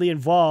allegedly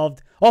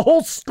involved a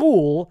whole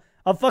school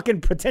of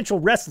fucking potential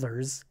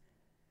wrestlers,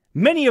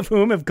 many of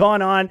whom have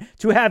gone on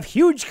to have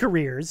huge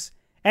careers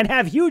and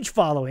have huge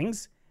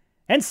followings,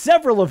 and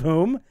several of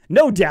whom,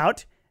 no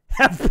doubt,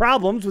 have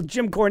problems with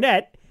Jim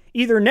Cornette,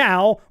 either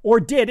now or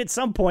did at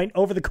some point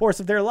over the course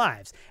of their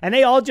lives. And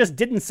they all just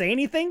didn't say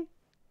anything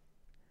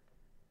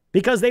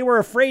because they were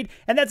afraid.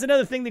 And that's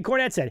another thing that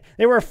Cornette said.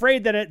 They were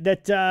afraid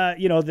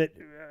that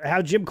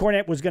how Jim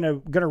Cornette was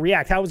going to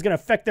react, how it was going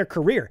to affect their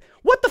career.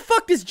 What the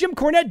fuck does Jim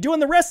Cornette do in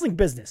the wrestling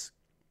business?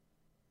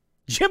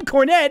 Jim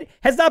Cornette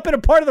has not been a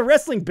part of the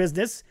wrestling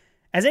business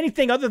as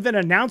anything other than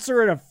an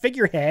announcer and a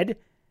figurehead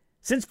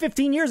since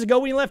 15 years ago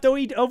when he left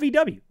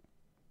OVW.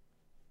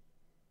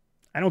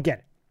 I don't get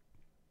it.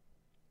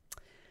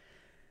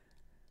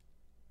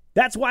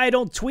 That's why I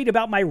don't tweet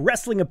about my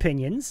wrestling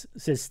opinions,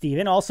 says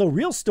Steven. Also,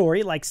 real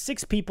story, like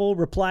 6 people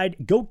replied,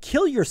 go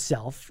kill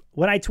yourself,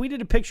 when I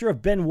tweeted a picture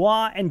of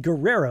Benoit and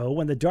Guerrero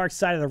when the Dark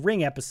Side of the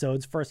Ring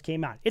episodes first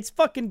came out. It's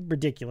fucking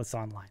ridiculous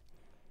online.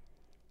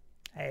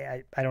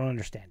 I don't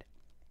understand it.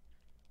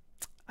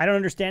 I don't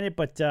understand it,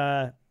 but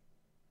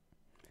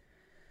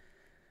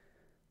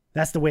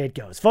that's the way it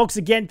goes. Folks,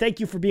 again,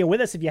 thank you for being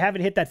with us. If you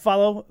haven't hit that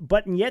follow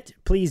button yet,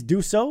 please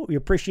do so. We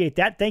appreciate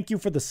that. Thank you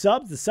for the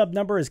subs. The sub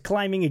number is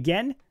climbing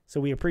again, so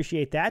we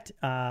appreciate that,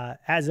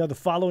 as are the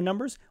follow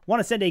numbers. Want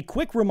to send a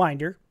quick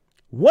reminder,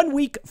 1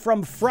 week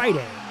from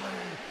Friday.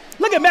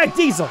 Look at Mac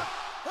Diesel.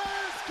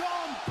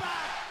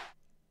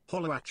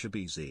 Holla at you,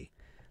 BZ.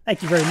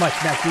 Thank you very much,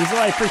 Mac Diesel.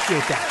 I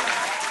appreciate that.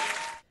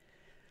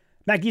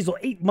 Matt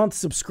Giesel, 8-month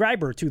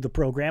subscriber to the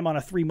program on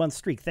a 3-month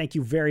streak. Thank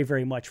you very,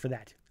 very much for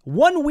that.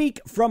 1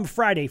 week from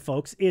Friday,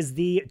 folks, is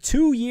the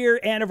 2-year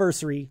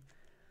anniversary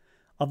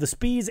of the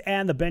Spees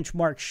and the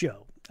Benchmark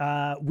show.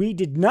 We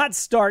did not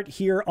start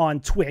here on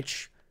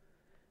Twitch.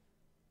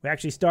 We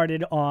actually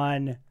started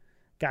on,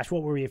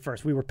 what were we at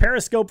first? We were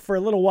Periscope for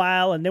a little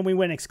while, and then we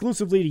went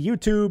exclusively to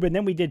YouTube, and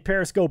then we did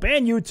Periscope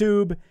and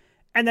YouTube,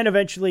 and then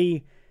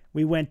eventually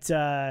we went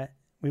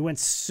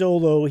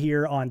solo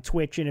here on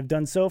Twitch and have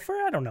done so for,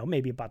 I don't know,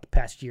 maybe about the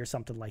past year,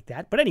 something like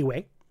that. But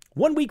anyway,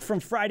 1 week from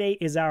Friday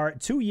is our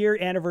 2-year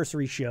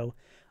anniversary show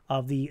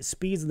of the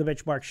Speeds and the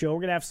Benchmark show.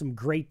 We're going to have some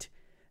great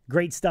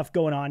stuff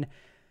going on.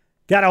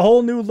 Got a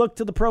whole new look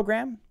to the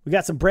program. We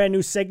got some brand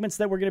new segments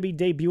that we're going to be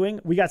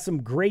debuting. We got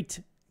some great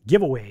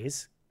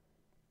giveaways.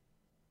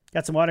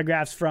 Got some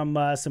autographs from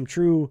some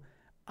true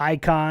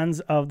icons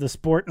of the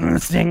sport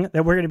thing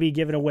that we're going to be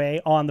giving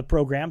away on the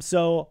program.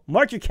 So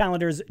mark your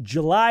calendars,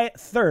 July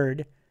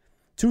 3rd,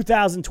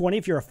 2020.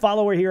 If you're a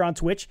follower here on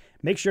Twitch,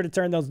 make sure to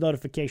turn those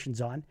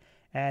notifications on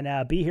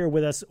and be here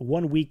with us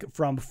 1 week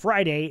from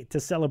Friday to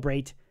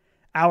celebrate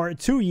our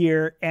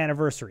 2-year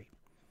anniversary.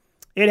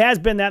 It has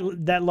been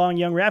that long,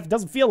 young Raph. It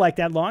doesn't feel like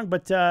that long,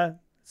 but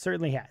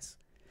certainly has.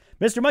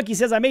 Mr. Monkey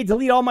says, I may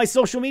delete all my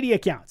social media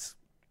accounts.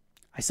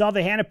 I saw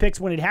the Hannah pics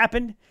when it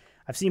happened.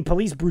 I've seen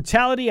police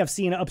brutality. I've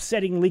seen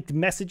upsetting leaked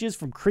messages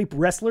from creep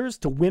wrestlers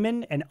to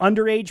women and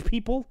underage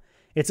people.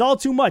 It's all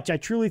too much. I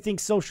truly think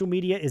social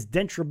media is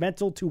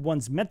detrimental to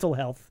one's mental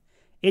health.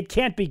 It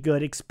can't be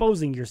good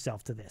exposing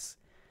yourself to this.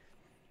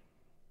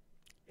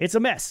 It's a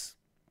mess.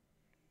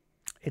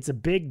 It's a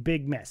big,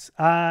 big mess.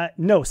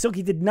 No,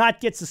 Silky did not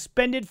get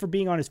suspended for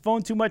being on his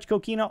phone too much,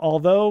 Coquina,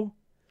 although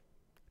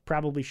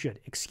probably should.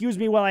 Excuse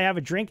me while I have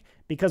a drink,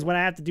 because when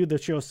I have to do the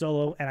show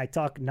solo and I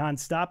talk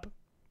nonstop,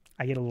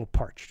 I get a little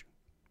parched.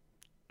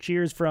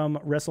 Cheers from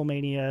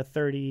WrestleMania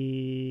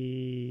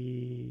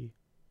 30...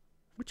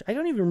 Which I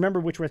don't even remember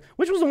which was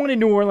the one in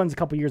New Orleans a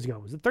couple years ago.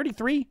 Was it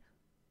 33?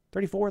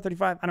 34?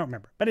 35? I don't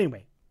remember. But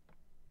anyway,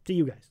 to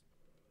you guys.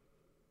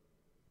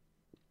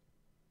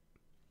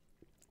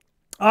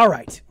 All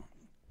right.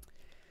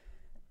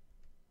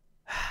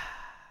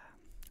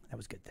 That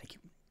was good. Thank you.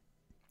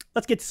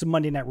 Let's get to some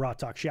Monday Night Raw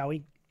talk, shall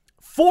we?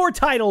 4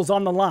 titles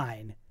on the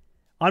line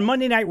on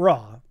Monday Night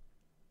Raw,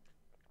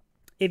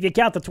 if you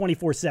count the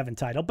 24/7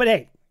 title. But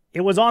hey,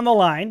 it was on the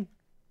line,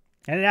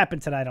 and it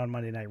happened tonight on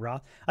Monday Night Raw.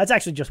 That's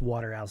actually just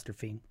water, Alistair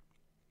Fiend.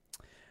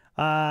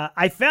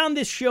 I found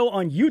this show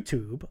on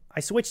YouTube. I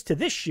switched to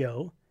this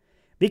show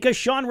because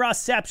Sean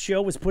Ross Sapp's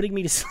show was putting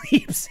me to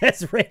sleep,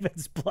 says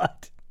Raven's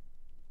Blood.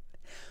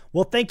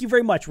 Well, thank you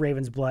very much,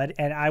 Raven's Blood,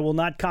 and I will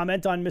not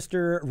comment on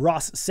Mr.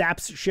 Ross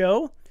Sapp's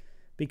show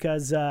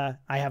because I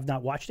have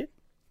not watched it.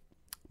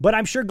 But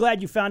I'm sure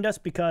glad you found us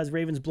because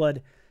Raven's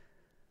Blood,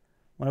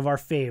 one of our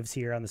faves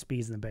here on the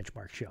Speeds and the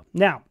Benchmark show.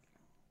 Now,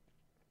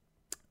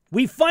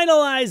 we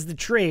finalized the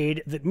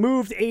trade that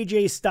moved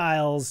AJ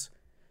Styles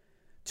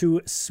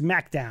to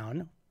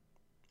SmackDown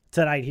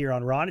tonight here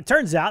on Raw. And it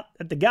turns out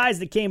that the guys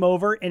that came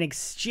over in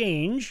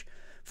exchange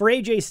for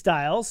AJ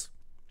Styles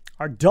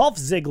are Dolph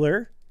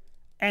Ziggler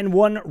and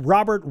one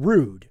Robert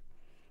Roode.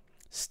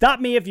 Stop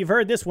me if you've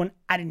heard this one.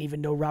 I didn't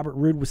even know Robert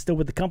Roode was still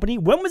with the company.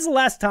 When was the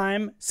last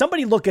time,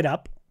 somebody look it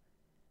up,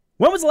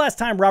 when was the last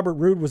time Robert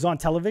Roode was on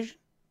television?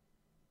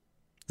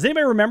 Does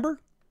anybody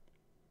remember?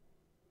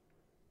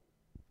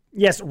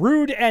 Yes,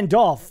 Roode and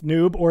Dolph,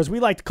 noob, or as we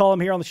like to call him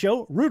here on the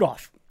show,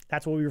 Rudolph.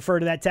 That's what we refer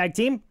to that tag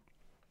team.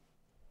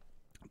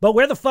 But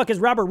where the fuck has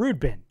Robert Roode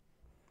been?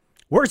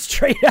 Worst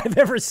trade I've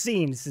ever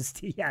seen. This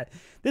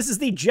is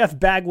the Jeff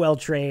Bagwell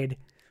trade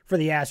for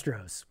the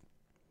Astros.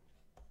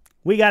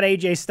 We got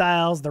AJ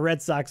Styles. The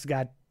Red Sox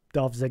got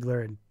Dolph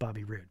Ziggler and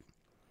Bobby Roode.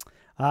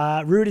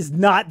 Roode is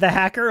not the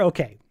hacker?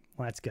 Okay,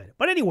 well, that's good.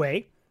 But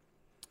anyway,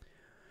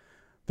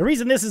 the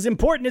reason this is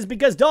important is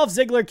because Dolph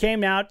Ziggler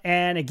came out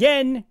and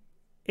again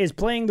is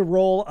playing the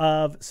role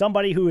of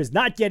somebody who is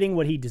not getting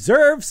what he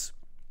deserves.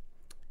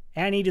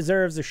 And he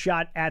deserves a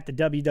shot at the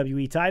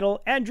WWE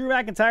title. And Drew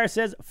McIntyre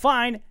says,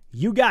 fine,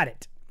 you got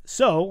it.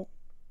 So,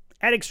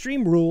 at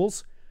Extreme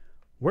Rules,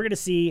 we're going to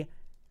see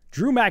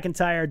Drew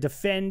McIntyre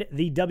defend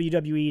the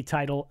WWE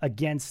title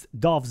against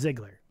Dolph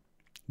Ziggler.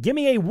 Give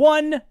me a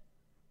 1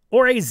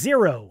 or a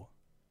 0.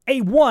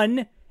 A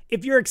 1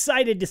 if you're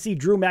excited to see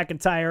Drew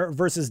McIntyre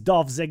versus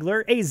Dolph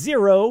Ziggler. A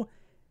 0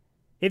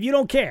 if you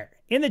don't care.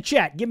 In the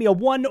chat, give me a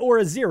 1 or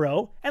a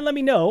 0 and let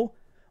me know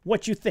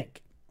what you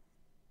think.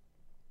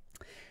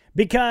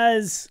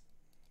 Because,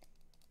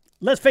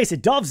 let's face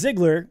it, Dolph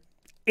Ziggler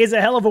is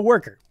a hell of a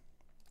worker.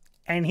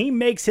 And he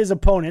makes his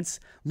opponents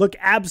look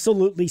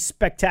absolutely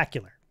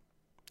spectacular.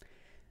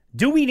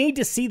 Do we need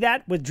to see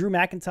that with Drew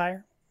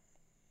McIntyre?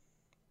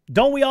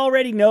 Don't we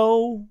already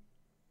know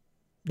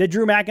that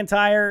Drew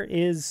McIntyre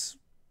is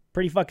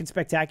pretty fucking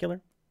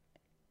spectacular?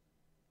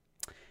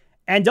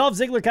 And Dolph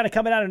Ziggler kind of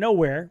coming out of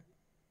nowhere.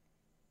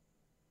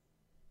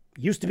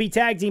 Used to be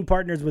tag team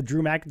partners with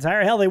Drew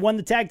McIntyre. Hell, they won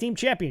the tag team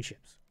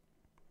championships.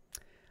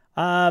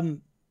 Not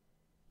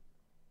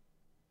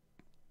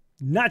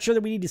sure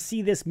that we need to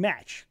see this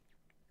match.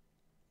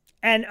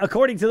 And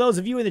according to those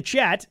of you in the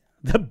chat,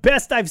 the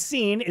best I've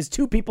seen is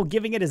 2 people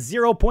giving it a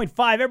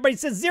 0.5. Everybody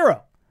says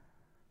 0.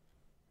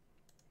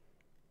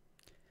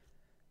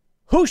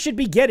 Who should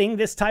be getting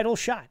this title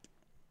shot?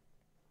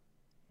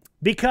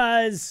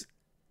 Because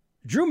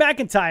Drew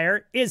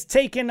McIntyre is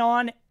taking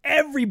on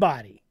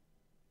everybody.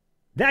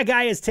 That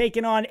guy is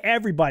taking on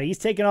everybody. He's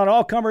taking on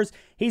all comers.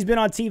 He's been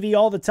on TV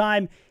all the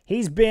time.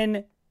 He's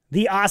been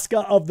the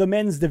Asuka of the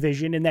men's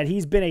division in that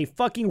he's been a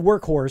fucking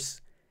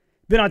workhorse.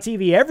 Been on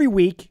TV every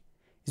week.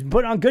 He's been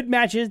putting on good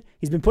matches.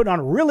 He's been putting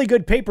on really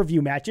good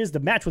pay-per-view matches. The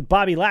match with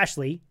Bobby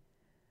Lashley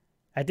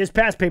at this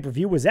past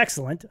pay-per-view was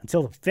excellent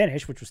until the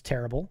finish, which was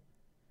terrible.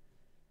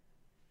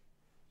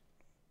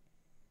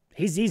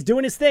 He's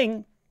doing his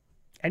thing,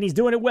 and he's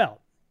doing it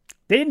well.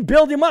 They didn't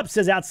build him up,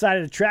 says Outside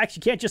of the Tracks.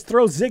 You can't just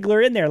throw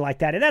Ziggler in there like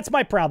that, and that's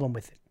my problem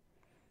with it.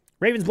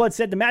 Ravensblood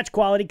said the match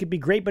quality could be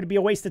great, but it'd be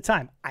a waste of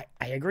time. I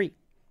agree.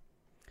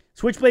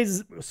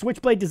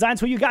 Switchblade Designs,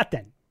 who you got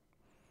then?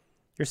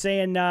 You're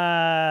saying,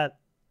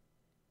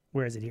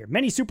 where is it here?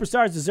 Many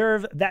superstars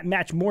deserve that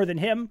match more than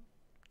him.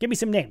 Give me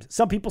some names.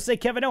 Some people say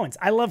Kevin Owens.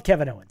 I love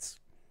Kevin Owens.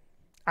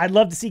 I'd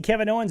love to see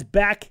Kevin Owens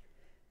back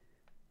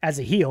as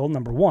a heel,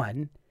 number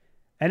 1.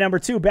 And number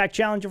 2, back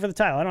challenger for the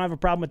title. I don't have a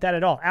problem with that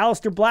at all.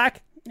 Aleister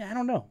Black? I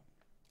don't know.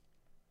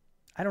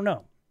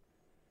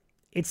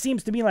 It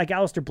seems to me like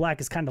Aleister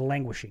Black is kind of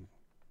languishing.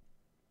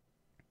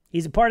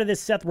 He's a part of this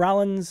Seth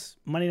Rollins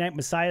Monday Night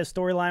Messiah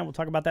storyline. We'll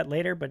talk about that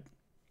later, but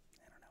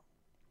I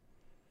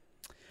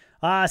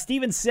don't know.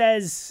 Steven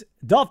says,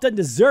 Dolph doesn't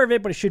deserve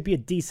it, but it should be a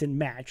decent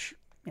match.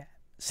 Yeah.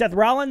 Seth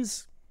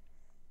Rollins?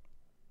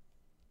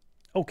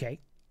 Okay.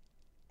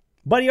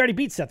 But he already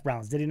beat Seth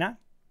Rollins, did he not?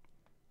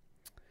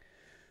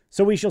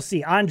 So we shall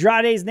see.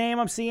 Andrade's name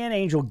I'm seeing.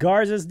 Angel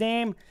Garza's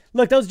name.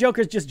 Look, those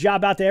jokers just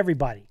job out to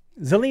everybody.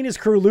 Zelina's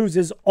crew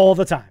loses all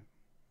the time.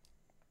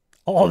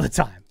 All the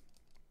time.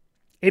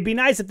 It'd be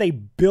nice if they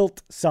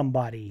built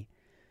somebody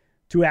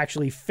to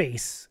actually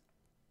face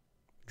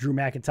Drew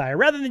McIntyre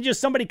rather than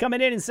just somebody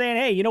coming in and saying,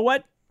 hey, you know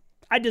what?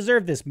 I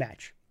deserve this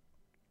match.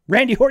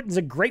 Randy Orton's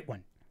a great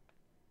one.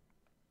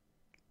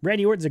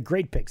 Randy Orton's a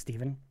great pick,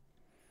 Steven.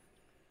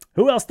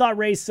 Who else thought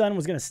Ray's son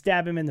was going to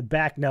stab him in the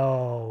back?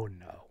 No.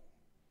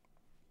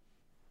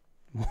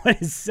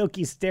 What is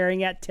Silky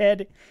staring at,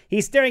 Ted?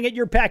 He's staring at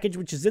your package,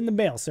 which is in the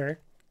mail, sir.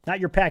 Not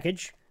your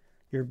package.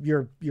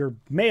 Your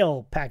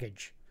mail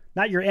package.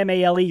 Not your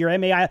MALE, your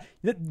MAI.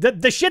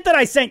 The shit that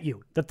I sent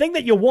you, the thing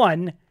that you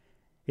won,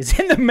 is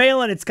in the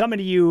mail and it's coming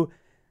to you.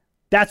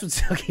 That's what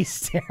Silky's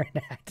staring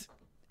at.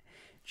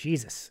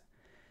 Jesus.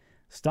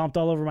 Stomped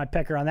all over my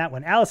pecker on that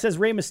one. Alice says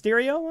Rey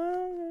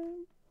Mysterio.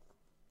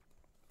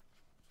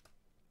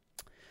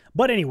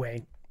 But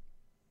anyway,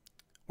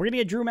 we're going to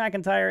get Drew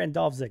McIntyre and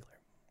Dolph Ziggler.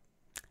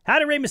 How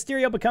did Rey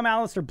Mysterio become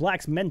Aleister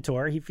Black's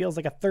mentor? He feels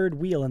like a third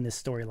wheel in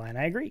this storyline.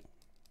 I agree.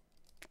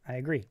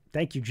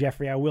 Thank you,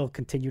 Jeffrey. I will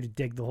continue to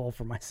dig the hole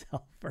for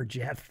myself, or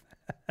Jeff.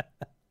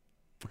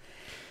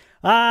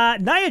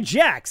 Nia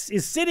Jax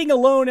is sitting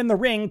alone in the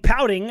ring,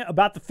 pouting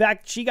about the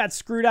fact she got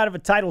screwed out of a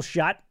title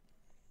shot,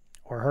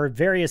 or her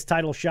various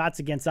title shots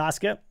against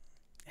Asuka.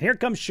 Here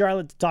comes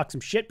Charlotte to talk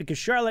some shit because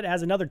Charlotte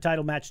has another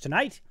title match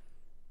tonight.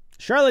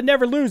 Charlotte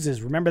never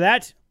loses. Remember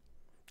that?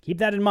 Keep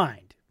that in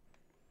mind.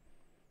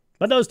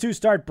 But those two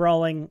start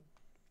brawling.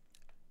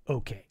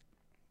 Okay.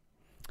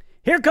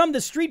 Here come the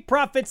Street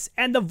Profits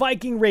and the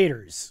Viking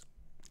Raiders.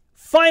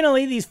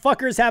 Finally, these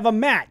fuckers have a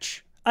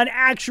match. An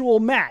actual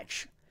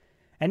match.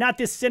 And not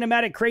this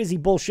cinematic crazy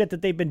bullshit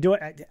that they've been doing.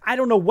 I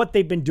don't know what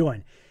they've been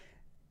doing.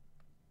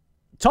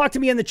 Talk to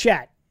me in the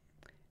chat.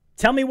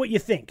 Tell me what you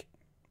think.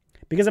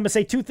 Because I'm going to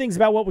say 2 things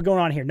about what we're going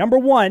on here. Number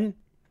 1,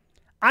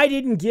 I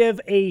didn't give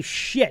a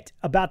shit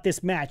about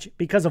this match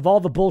because of all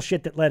the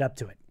bullshit that led up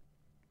to it.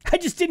 I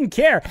just didn't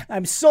care.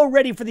 I'm so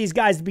ready for these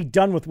guys to be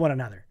done with one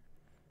another.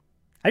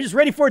 I'm just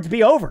ready for it to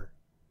be over.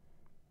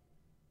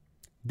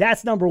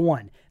 That's number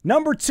 1.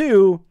 Number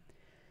 2,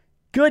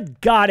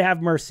 good God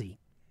have mercy.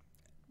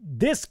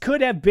 This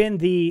could have been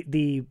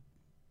the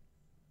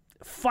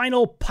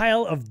final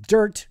pile of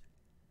dirt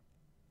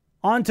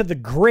onto the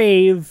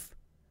grave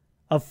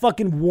of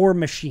fucking War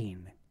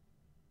Machine.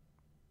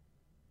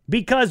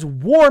 Because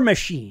War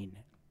Machine,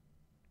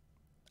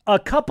 a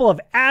couple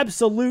of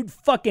absolute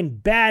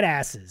fucking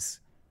badasses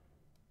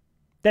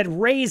that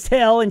raised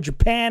hell in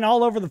Japan,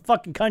 all over the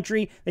fucking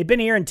country. They've been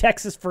here in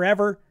Texas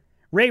forever.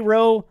 Ray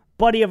Rowe,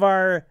 buddy of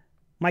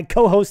my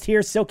co-host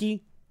here,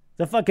 Silky,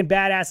 the fucking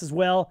badass as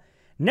well.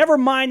 Never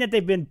mind that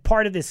they've been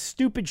part of this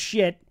stupid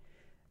shit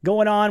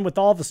going on with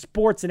all the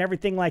sports and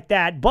everything like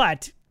that,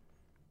 but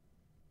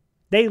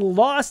they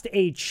lost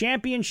a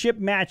championship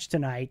match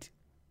tonight,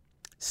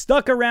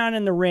 stuck around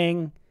in the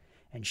ring,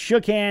 and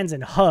shook hands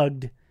and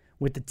hugged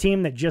with the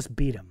team that just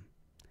beat him.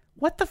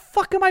 What the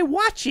fuck am I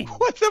watching?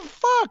 What the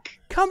fuck?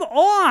 Come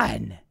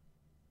on.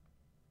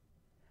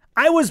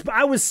 I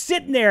was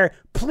sitting there,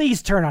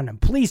 please turn on them,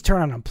 please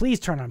turn on them, please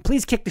turn on them,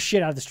 please kick the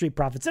shit out of the Street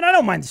Profits. And I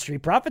don't mind the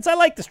Street Profits. I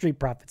like the Street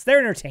Profits. They're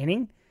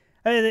entertaining.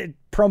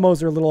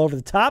 Promos are a little over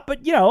the top,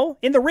 but, you know,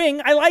 in the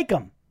ring, I like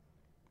them.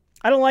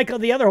 I don't like all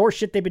the other horse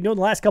shit they've been doing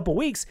the last couple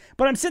weeks,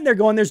 but I'm sitting there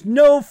going, there's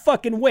no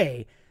fucking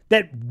way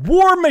that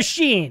War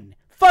Machine,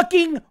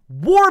 fucking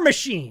War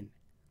Machine,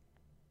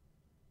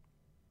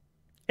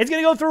 is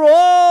going to go through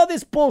all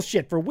this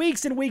bullshit for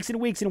weeks and weeks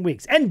and weeks and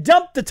weeks and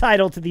dump the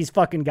title to these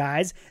fucking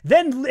guys,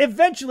 then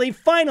eventually,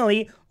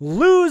 finally,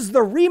 lose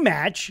the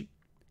rematch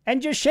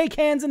and just shake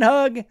hands and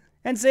hug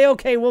and say,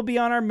 okay, we'll be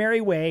on our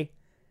merry way.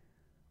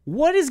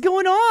 What is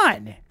going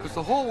on? Has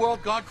the whole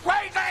world gone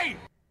crazy?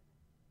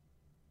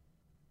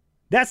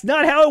 That's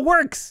not how it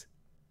works.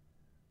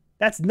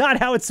 That's not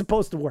how it's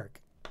supposed to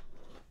work.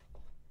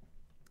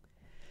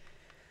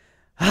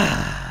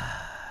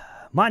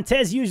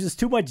 Montez uses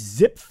too much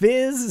Zip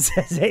Fizz,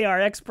 says AR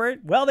Expert.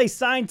 Well, they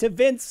signed to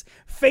Vince.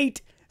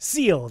 Fate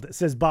sealed,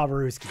 says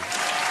Bobarooski.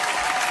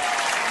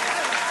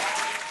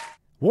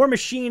 War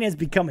Machine has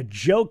become a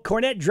joke.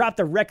 Cornette dropped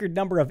a record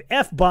number of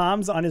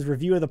F-bombs on his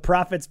review of the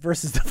Profits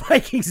versus the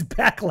Vikings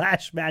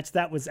Backlash match.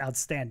 That was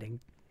outstanding.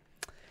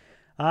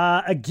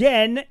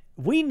 Again,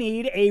 we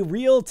need a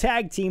real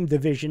tag team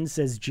division,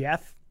 says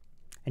Jeff.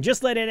 And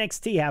just let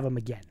NXT have them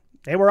again.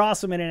 They were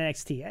awesome in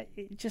NXT.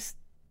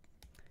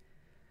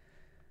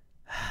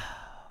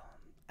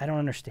 I don't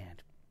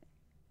understand.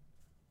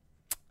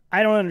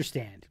 I don't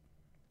understand.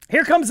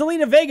 Here comes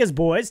Zelina Vega's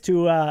boys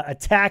to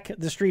attack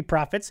the Street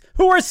Profits,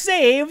 who are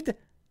saved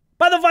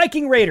by the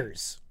Viking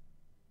Raiders.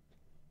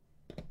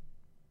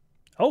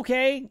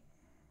 Okay.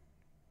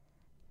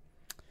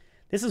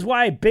 This is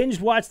why I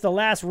binged watched The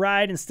Last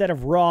Ride instead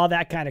of Raw,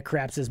 that kind of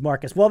crap, says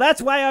Marcus. Well,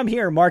 that's why I'm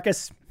here,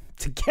 Marcus,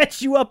 to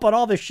catch you up on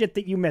all the shit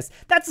that you missed.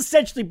 That's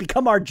essentially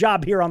become our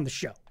job here on the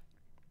show.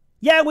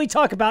 Yeah, we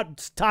talk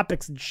about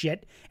topics and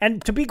shit,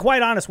 and to be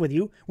quite honest with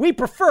you, we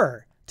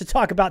prefer to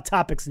talk about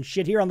topics and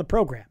shit here on the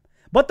program.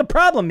 But the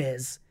problem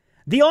is,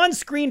 the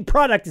on-screen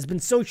product has been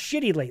so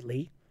shitty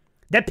lately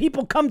that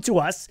people come to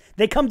us,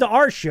 they come to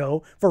our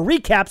show for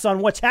recaps on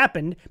what's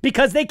happened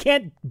because they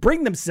can't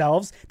bring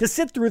themselves to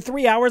sit through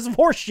 3 hours of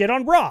horse shit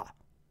on Raw.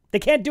 They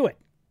can't do it.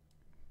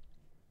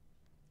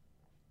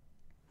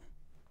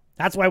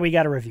 That's why we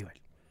got to review it.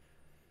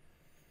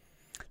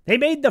 They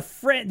made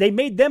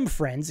them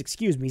friends,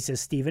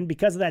 says Steven,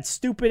 because of that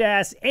stupid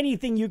ass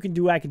anything you can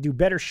do, I can do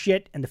better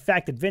shit, and the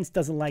fact that Vince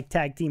doesn't like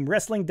tag team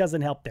wrestling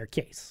doesn't help their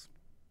case.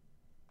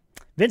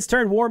 Vince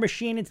turned War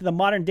Machine into the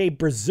modern day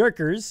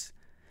berserkers.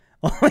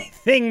 Only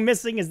thing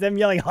missing is them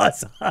yelling,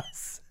 "Huss,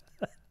 huss."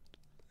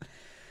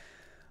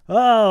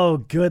 Oh,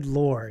 good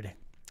Lord.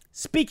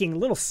 Speaking, a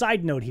little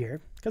side note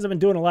here, because I've been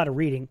doing a lot of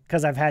reading,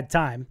 because I've had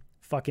time,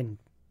 fucking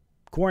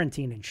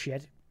quarantine and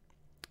shit.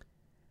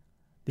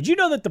 Did you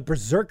know that the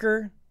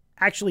Berserker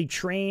actually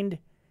trained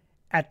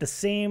at the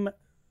same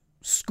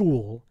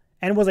school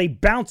and was a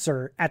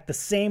bouncer at the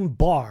same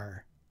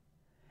bar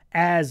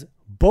as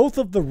both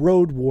of the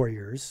Road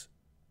Warriors,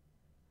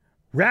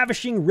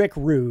 Ravishing Rick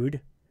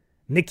Rude,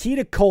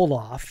 Nikita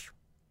Koloff,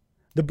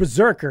 the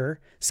Berserker,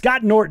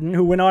 Scott Norton,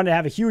 who went on to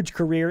have a huge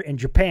career in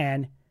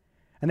Japan,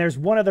 and there's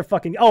one other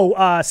fucking...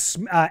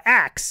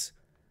 Axe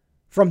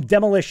from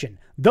Demolition.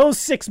 Those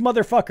 6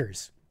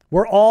 motherfuckers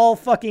were all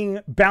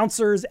fucking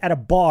bouncers at a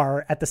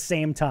bar at the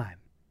same time.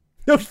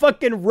 The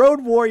fucking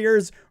Road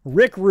Warriors,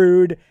 Rick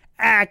Rude,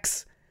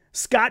 Axe,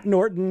 Scott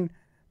Norton,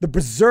 the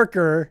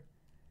Berserker,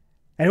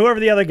 and whoever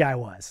the other guy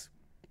was.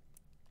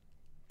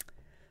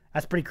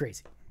 That's pretty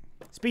crazy.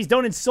 Speeds,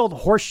 don't insult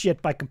horse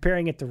shit by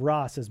comparing it to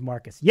Raw, says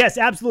Marcus. Yes,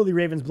 absolutely,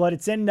 Ravensblood.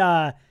 It's in,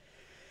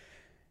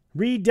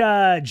 read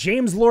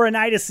James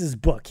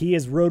Laurinaitis' book. He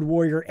is Road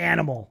Warrior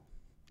Animal,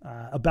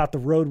 about the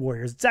Road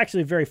Warriors. It's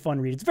actually a very fun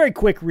read. It's a very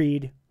quick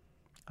read.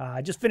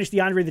 I just finished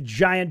the Andre the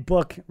Giant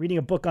book, reading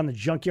a book on the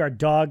Junkyard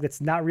Dog that's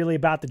not really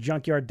about the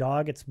Junkyard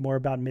Dog. It's more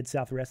about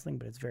Mid-South Wrestling,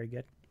 but it's very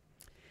good.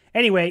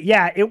 Anyway,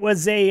 yeah, it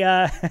was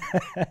a...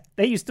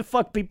 they used to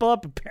fuck people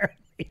up, apparently.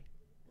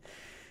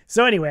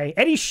 So anyway,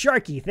 Eddie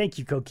Sharkey, thank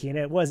you,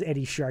 Coquina. It was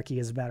Eddie Sharkey,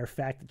 as a matter of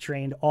fact, that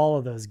trained all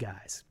of those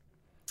guys.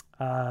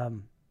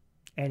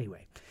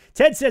 Anyway,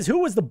 Ted says, who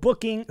was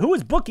booking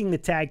the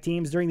tag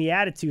teams during the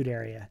Attitude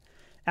Era?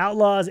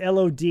 Outlaws,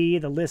 LOD,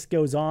 the list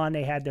goes on.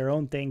 They had their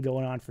own thing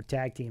going on for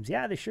tag teams.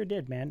 Yeah, they sure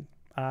did, man.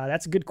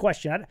 That's a good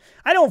question.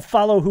 I don't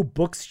follow who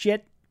books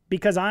shit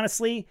because,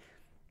 honestly,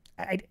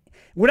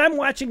 when I'm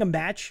watching a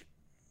match,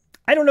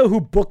 I don't know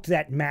who booked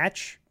that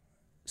match.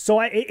 So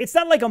it's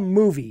not like a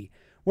movie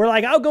where,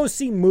 like, I'll go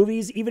see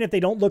movies even if they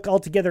don't look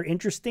altogether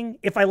interesting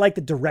if I like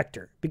the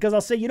director. Because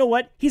I'll say, you know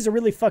what? He's a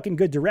really fucking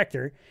good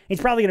director.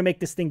 He's probably going to make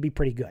this thing be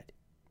pretty good.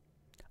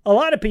 A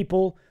lot of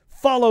people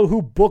follow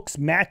who books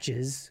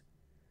matches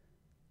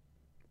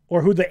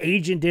or who the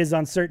agent is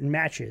on certain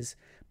matches.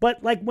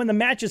 But, like, when the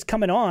match is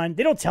coming on,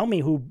 they don't tell me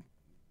who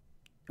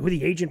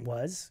the agent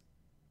was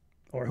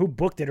or who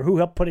booked it or who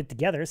helped put it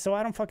together. So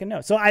I don't fucking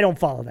know. So I don't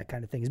follow that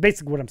kind of thing is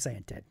basically what I'm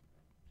saying, Ted.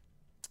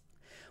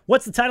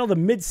 What's the title of the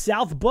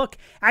Mid-South book?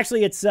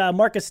 Actually, it's,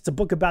 Marcus, it's a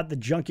book about the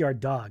Junkyard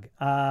Dog.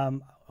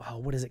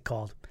 What is it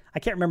called? I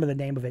can't remember the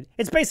name of it.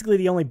 It's basically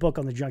the only book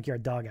on the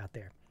Junkyard Dog out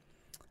there.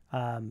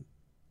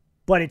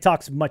 But it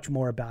talks much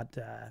more about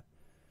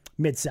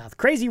Mid-South.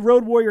 Crazy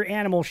Road Warrior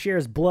Animal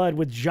shares blood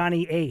with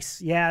Johnny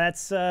Ace. Yeah,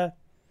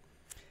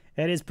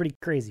 that is pretty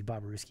crazy,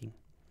 Bobaruski.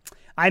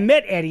 I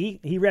met Eddie.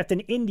 He reffed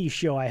an indie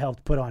show I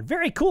helped put on.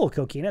 Very cool,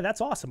 Coquina.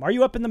 That's awesome. Are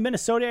you up in the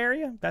Minnesota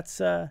area?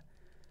 That's a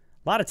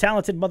lot of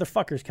talented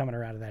motherfuckers coming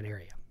around of that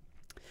area.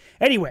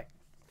 Anyway,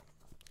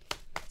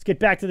 let's get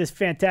back to this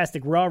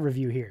fantastic Raw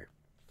review here.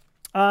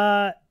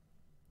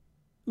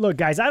 Look,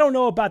 guys, I don't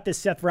know about this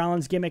Seth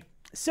Rollins gimmick.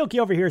 Silky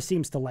over here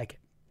seems to like it.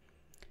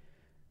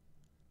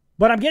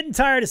 But I'm getting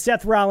tired of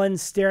Seth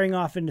Rollins staring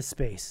off into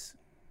space.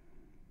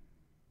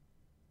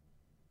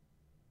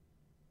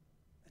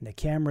 And the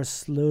camera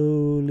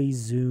slowly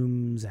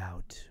zooms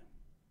out.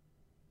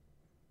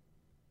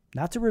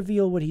 Not to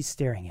reveal what he's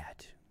staring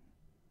at,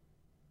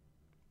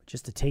 but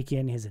just to take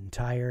in his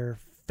entire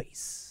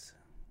face.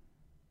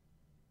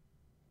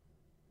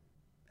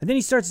 And then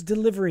he starts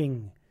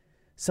delivering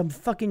some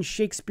fucking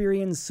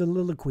Shakespearean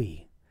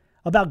soliloquy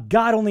about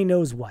God only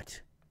knows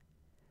what.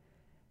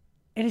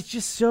 And it's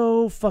just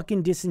so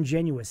fucking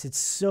disingenuous. It's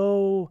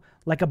so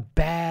like a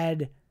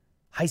bad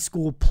high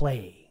school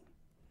play.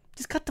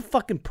 Just cut the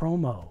fucking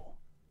promo.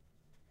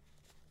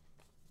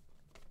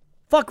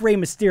 Fuck Rey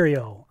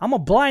Mysterio. I'm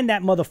gonna blind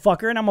that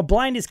motherfucker and I'm gonna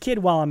blind his kid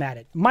while I'm at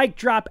it. Mic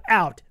drop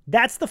out.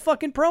 That's the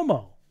fucking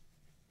promo.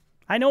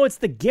 I know it's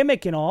the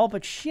gimmick and all,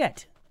 but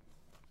shit.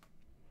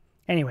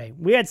 Anyway,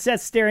 we had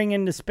Seth staring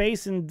into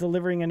space and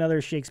delivering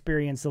another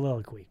Shakespearean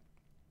soliloquy.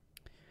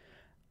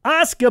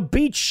 Asuka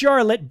beats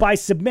Charlotte by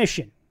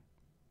submission.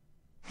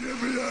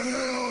 Give me a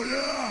hell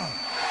yeah!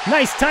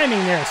 Nice timing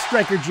there,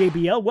 Striker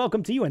JBL.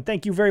 Welcome to you, and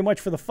thank you very much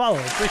for the follow.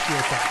 I appreciate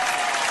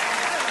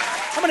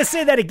that. I'm going to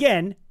say that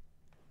again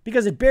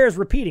because it bears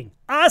repeating.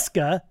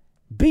 Asuka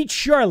beats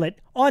Charlotte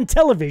on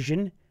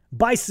television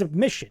by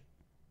submission.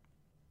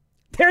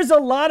 There's a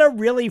lot of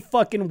really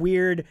fucking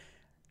weird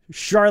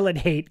Charlotte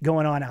hate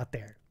going on out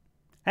there.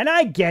 And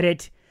I get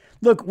it.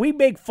 Look, we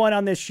make fun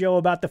on this show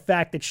about the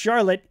fact that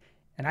Charlotte,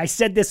 and I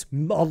said this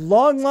a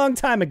long, long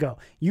time ago.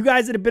 You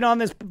guys that have been on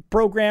this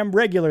program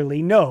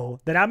regularly know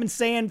that I've been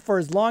saying for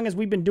as long as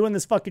we've been doing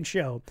this fucking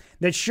show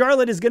that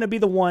Charlotte is going to be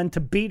the one to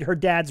beat her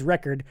dad's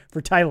record for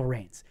title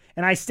reigns.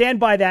 And I stand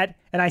by that,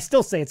 and I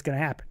still say it's going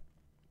to happen.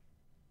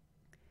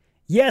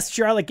 Yes,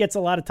 Charlotte gets a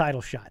lot of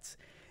title shots.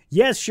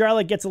 Yes,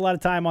 Charlotte gets a lot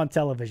of time on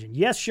television.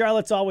 Yes,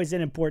 Charlotte's always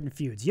in important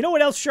feuds. You know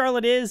what else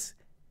Charlotte is?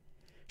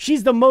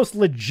 She's the most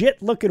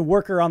legit looking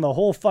worker on the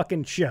whole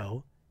fucking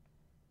show.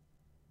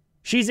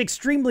 She's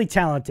extremely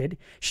talented.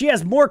 She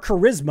has more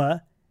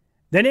charisma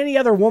than any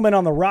other woman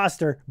on the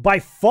roster by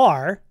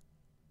far.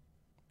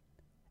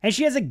 And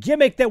she has a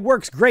gimmick that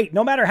works great,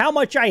 no matter how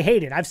much I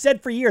hate it. I've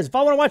said for years, if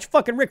I want to watch a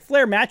fucking Ric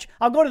Flair match,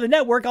 I'll go to the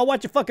network, I'll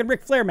watch a fucking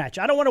Ric Flair match.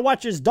 I don't want to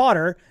watch his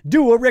daughter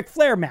do a Ric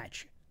Flair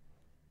match.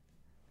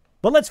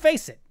 But let's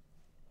face it.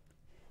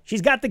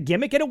 She's got the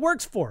gimmick and it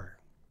works for her.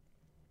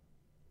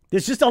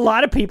 There's just a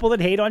lot of people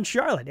that hate on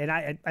Charlotte, and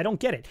I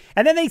don't get it.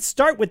 And then they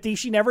start with the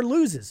she never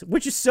loses,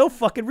 which is so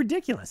fucking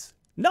ridiculous.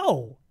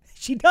 No,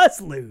 she does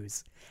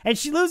lose. And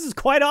she loses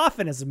quite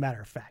often, as a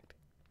matter of fact.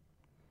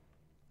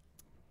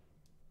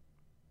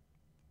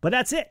 But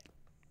that's it.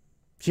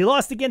 She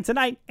lost again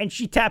tonight, and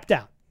she tapped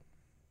out.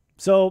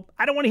 So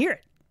I don't want to hear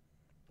it.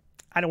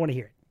 I don't want to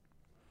hear it.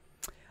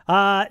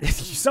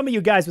 Some of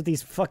you guys with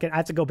these fucking... I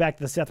have to go back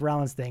to the Seth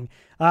Rollins thing.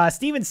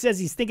 Steven says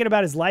he's thinking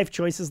about his life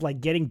choices like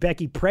getting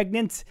Becky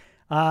pregnant.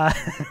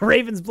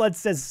 Raven's Blood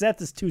says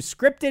Seth is too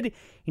scripted.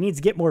 He needs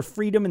to get more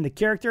freedom in the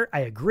character.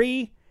 I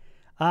agree.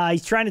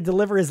 He's trying to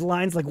deliver his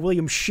lines like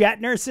William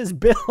Shatner, says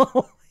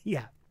Bill.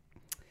 Yeah.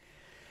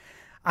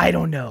 I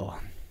don't know.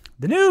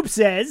 The Noob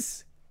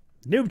says...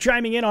 Noob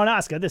chiming in on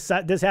Asuka.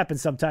 This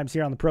happens sometimes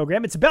here on the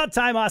program. It's about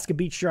time Asuka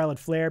beats Charlotte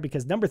Flair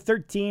because number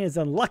 13 is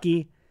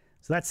unlucky.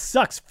 So that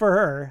sucks for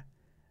her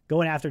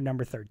going after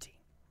number 13.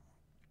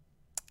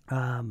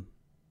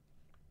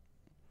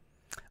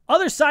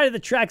 Other side of the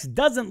tracks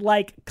doesn't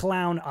like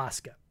Clown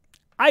Asuka.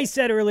 I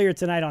said earlier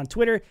tonight on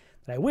Twitter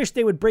that I wish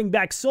they would bring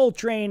back Soul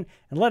Train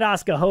and let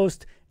Asuka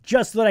host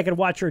just so that I could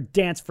watch her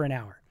dance for an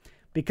hour.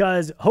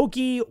 Because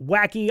hokey,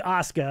 wacky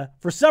Asuka,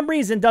 for some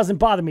reason, doesn't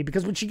bother me.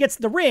 Because when she gets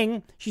in the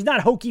ring, she's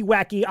not hokey,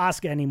 wacky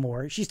Asuka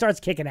anymore. She starts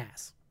kicking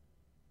ass.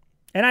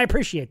 And I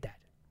appreciate that.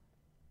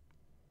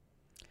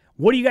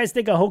 What do you guys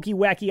think of hokey,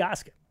 wacky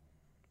Asuka?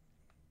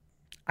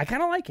 I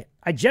kind of like it.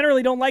 I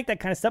generally don't like that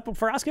kind of stuff, but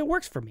for Asuka, it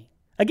works for me.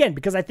 Again,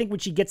 because I think when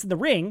she gets in the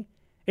ring,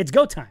 it's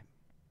go time.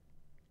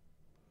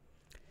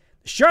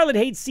 Charlotte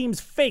hate seems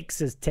fake,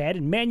 says Ted,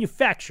 and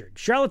manufactured.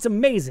 Charlotte's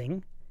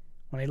amazing.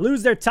 When they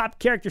lose their top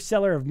character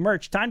seller of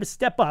merch, time to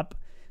step up.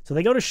 So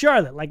they go to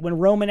Charlotte, like when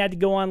Roman had to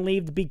go on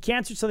leave to beat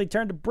cancer, so they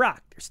turn to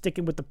Brock. They're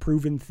sticking with the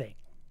proven thing.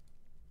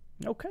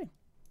 Okay.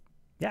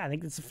 Yeah, I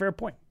think that's a fair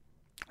point.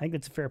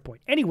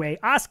 Anyway,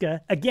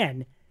 Asuka,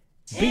 again,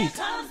 beat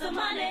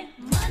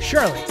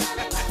Charlotte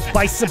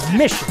by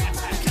submission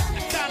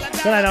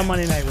tonight on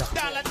Monday Night Raw.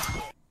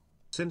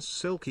 Since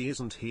Silky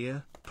isn't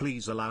here,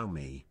 please allow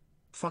me.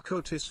 Fuck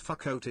Otis,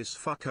 fuck Otis,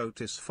 fuck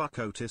Otis, fuck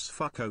Otis,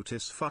 fuck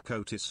Otis, fuck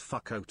Otis,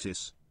 fuck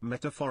Otis,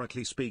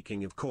 metaphorically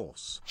speaking, of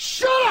course.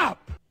 Shut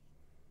up!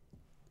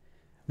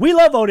 We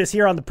love Otis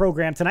here on the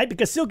program tonight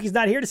because Silky's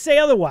not here to say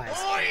otherwise.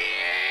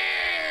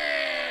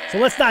 So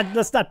let's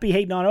not be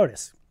hating on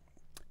Otis.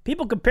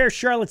 People compare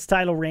Charlotte's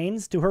title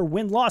reigns to her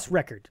win-loss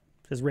record,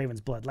 says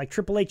Raven's Blood, like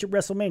Triple H at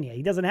WrestleMania.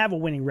 He doesn't have a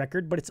winning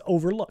record, but it's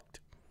overlooked.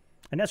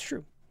 And that's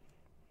true.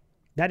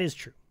 That is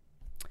true.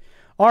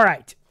 All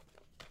right.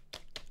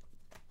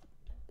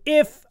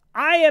 If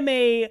I am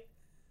a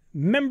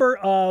member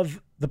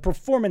of the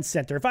Performance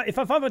Center, if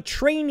I'm a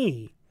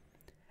trainee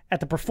at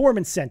the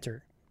Performance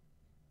Center,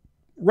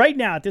 right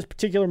now at this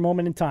particular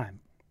moment in time,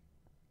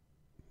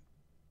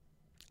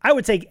 I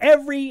would take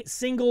every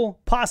single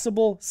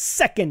possible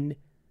second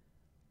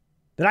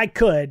that I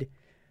could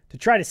to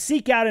try to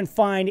seek out and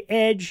find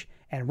Edge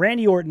and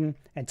Randy Orton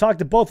and talk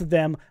to both of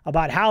them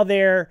about how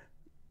they're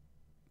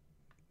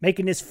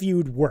making this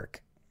feud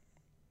work.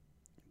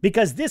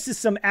 Because this is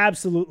some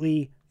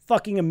absolutely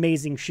fucking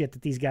amazing shit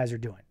that these guys are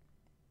doing.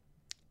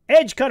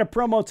 Edge cut a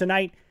promo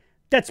tonight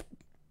that's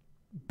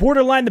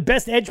borderline the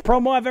best Edge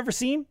promo I've ever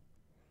seen.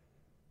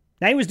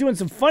 Now, he was doing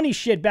some funny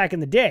shit back in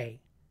the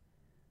day,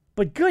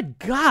 but good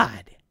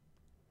God.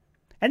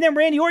 And then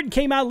Randy Orton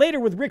came out later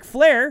with Ric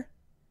Flair,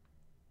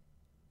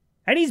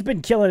 and he's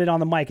been killing it on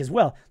the mic as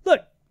well.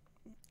 Look,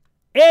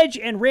 Edge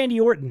and Randy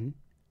Orton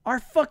are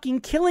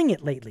fucking killing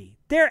it lately.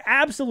 They're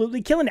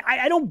absolutely killing it.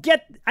 I don't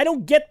get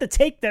the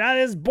take that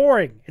is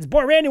boring. It's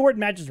boring. Randy Orton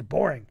matches are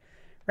boring.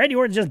 Randy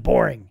Orton's just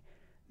boring.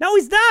 No,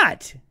 he's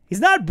not. He's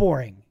not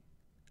boring.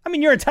 I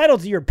mean, you're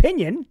entitled to your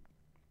opinion,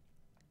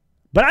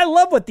 but I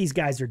love what these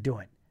guys are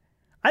doing.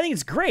 I think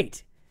it's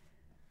great.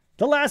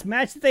 The last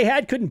match that they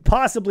had couldn't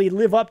possibly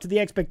live up to the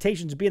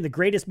expectations of being the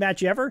greatest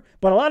match ever,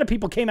 but a lot of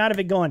people came out of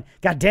it going,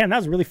 God damn, that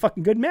was a really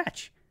fucking good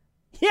match.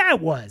 Yeah,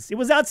 it was. It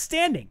was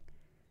outstanding.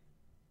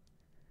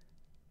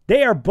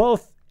 They are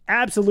both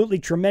absolutely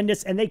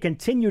tremendous, and they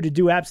continue to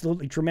do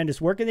absolutely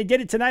tremendous work, and they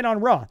did it tonight on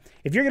Raw.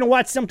 If you're going to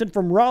watch something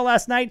from Raw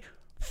last night,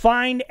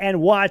 find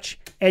and watch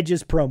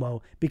Edge's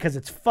promo, because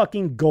it's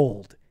fucking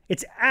gold.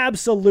 It's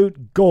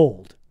absolute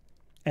gold.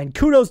 And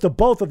kudos to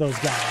both of those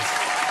guys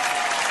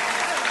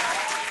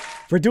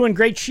for doing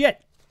great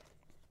shit.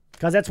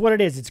 Because that's what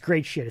it is. It's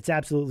great shit. It's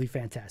absolutely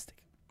fantastic.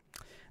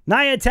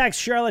 Nia attacks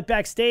Charlotte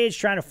backstage,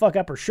 trying to fuck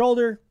up her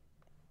shoulder.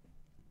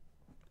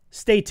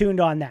 Stay tuned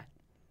on that.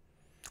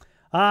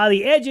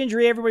 The Edge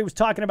injury everybody was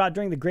talking about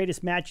during the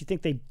greatest match. You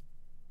think they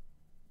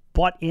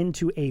bought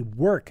into a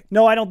work?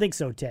 No, I don't think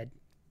so, Ted.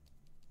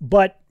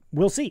 But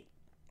we'll see.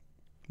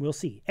 We'll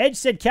see. Edge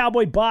said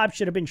Cowboy Bob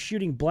should have been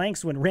shooting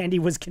blanks when Randy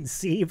was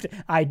conceived.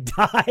 I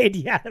died.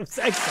 Yeah, it was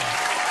excellent.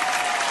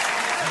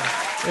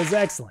 It was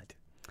excellent.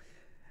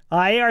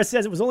 AR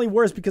says it was only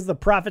worse because of the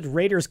Prophet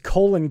Raiders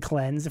colon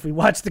cleanse. If we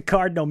watch the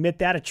card and omit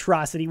that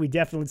atrocity, we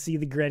definitely see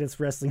the greatest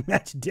wrestling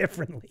match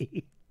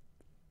differently.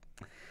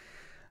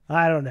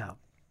 I don't know.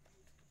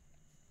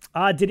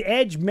 Did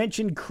Edge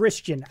mention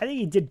Christian? I think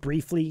he did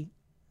briefly.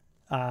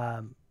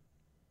 I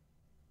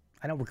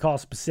don't recall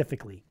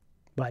specifically,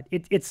 but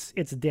it's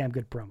a damn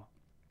good promo.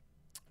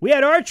 We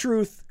had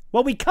R-Truth.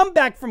 Well, we come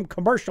back from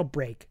commercial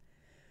break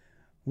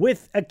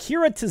with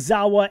Akira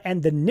Tozawa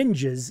and the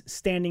Ninjas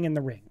standing in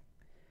the ring.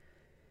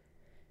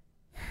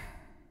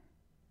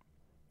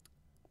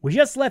 We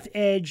just left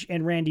Edge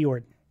and Randy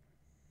Orton,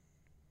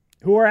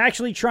 who are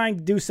actually trying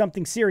to do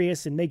something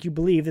serious and make you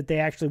believe that they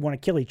actually want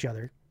to kill each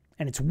other.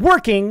 And it's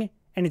working,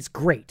 and it's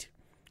great.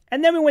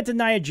 And then we went to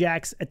Nia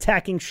Jax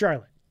attacking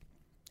Charlotte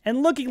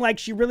and looking like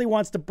she really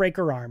wants to break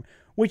her arm,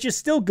 which is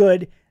still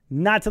good,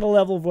 not to the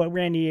level of what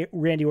Randy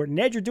Orton and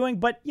Edge are doing,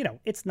 but, you know,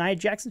 it's Nia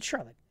Jax and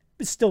Charlotte.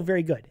 It's still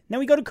very good. Then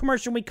we go to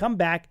commercial, and we come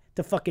back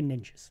to fucking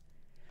ninjas.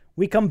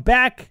 We come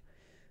back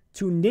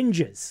to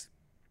ninjas.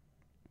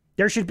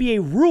 There should be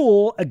a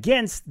rule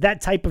against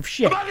that type of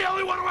shit. Am I the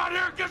only one around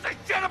here who gives a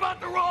shit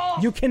about the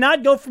rules? You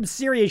cannot go from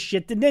serious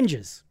shit to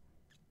ninjas.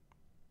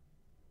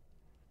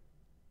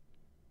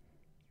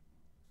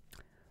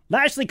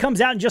 Lashley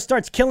comes out and just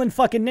starts killing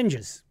fucking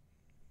ninjas.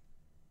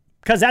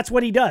 Because that's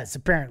what he does,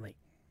 apparently.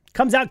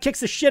 Comes out, kicks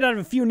the shit out of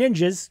a few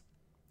ninjas,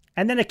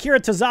 and then Akira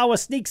Tozawa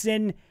sneaks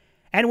in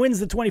and wins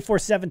the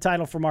 24/7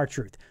 title from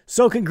R-Truth.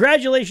 So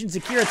congratulations,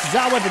 Akira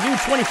Tozawa, the new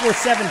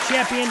 24/7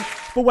 champion,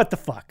 but what the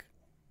fuck?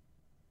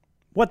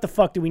 What the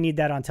fuck do we need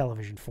that on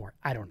television for?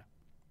 I don't know.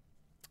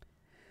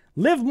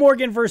 Liv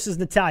Morgan versus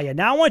Natalya.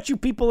 Now, I want you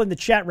people in the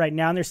chat right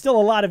now, and there's still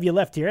a lot of you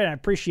left here, and I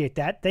appreciate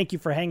that. Thank you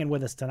for hanging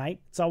with us tonight.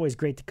 It's always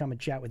great to come and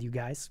chat with you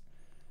guys.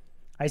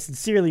 I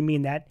sincerely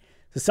mean that.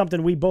 It's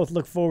something we both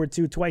look forward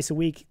to twice a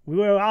week.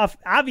 We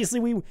honestly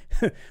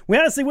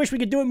wish we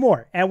could do it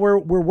more, and we're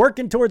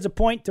working towards a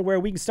point to where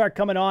we can start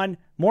coming on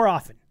more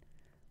often.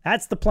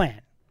 That's the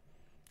plan.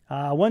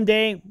 One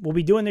day, we'll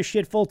be doing this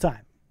shit full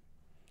time.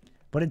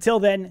 But until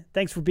then,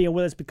 thanks for being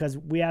with us because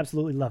we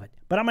absolutely love it.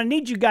 But I'm going to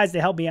need you guys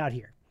to help me out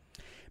here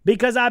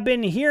because I've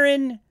been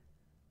hearing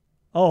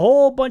a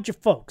whole bunch of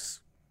folks,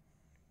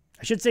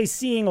 I should say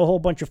seeing a whole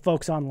bunch of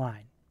folks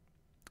online,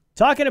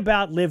 talking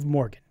about Liv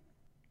Morgan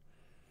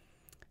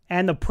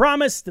and the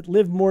promise that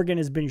Liv Morgan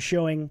has been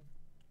showing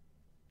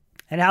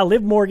and how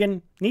Liv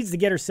Morgan needs to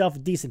get herself a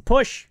decent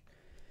push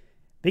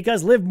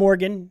because Liv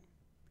Morgan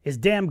is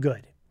damn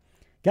good.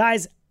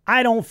 Guys,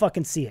 I don't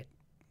fucking see it.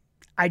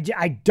 I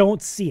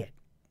don't see it.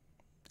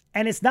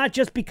 And it's not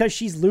just because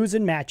she's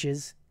losing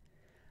matches,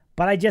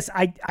 but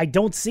I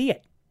don't see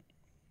it.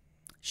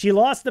 She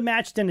lost the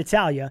match to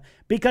Natalya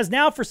because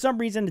now for some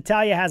reason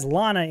Natalya has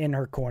Lana in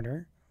her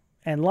corner,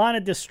 and Lana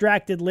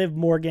distracted Liv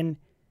Morgan.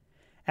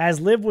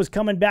 As Liv was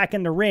coming back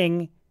in the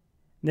ring,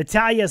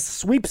 Natalya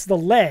sweeps the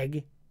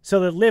leg so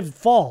that Liv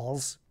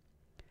falls.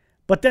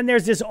 But then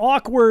there's this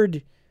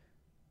awkward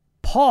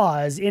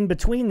pause in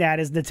between that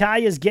as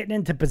Natalya's getting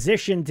into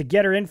position to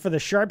get her in for the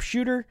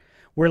sharpshooter,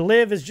 where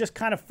Liv is just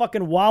kind of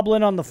fucking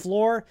wobbling on the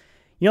floor.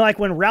 You know, like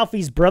when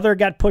Ralphie's brother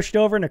got pushed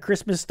over in A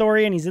Christmas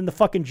Story and he's in the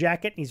fucking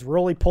jacket and he's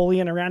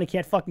roly-polying around. He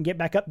can't fucking get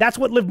back up. That's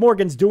what Liv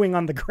Morgan's doing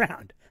on the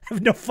ground. I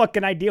have no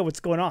fucking idea what's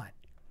going on.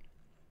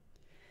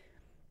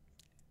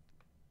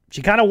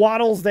 She kind of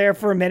waddles there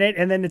for a minute,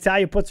 and then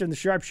Natalya puts her in the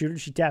sharpshooter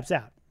and she taps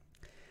out.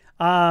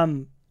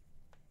 I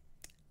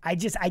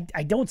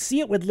don't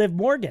see it with Liv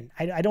Morgan.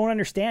 I don't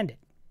understand it.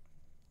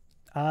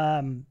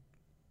 Bob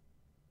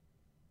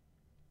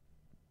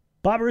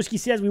Ruski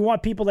says we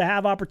want people to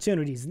have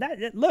opportunities.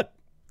 And look,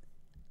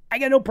 I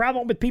got no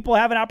problem with people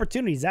having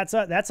opportunities.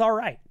 That's all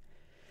right.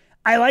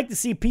 I like to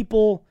see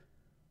people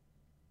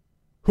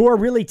who are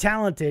really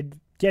talented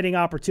getting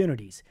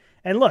opportunities.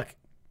 And look,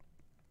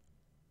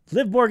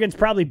 Liv Morgan's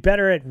probably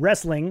better at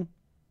wrestling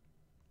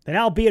than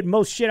albeit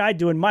most shit I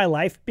do in my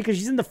life because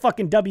she's in the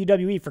fucking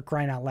WWE, for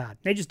crying out loud.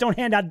 They just don't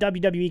hand out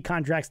WWE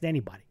contracts to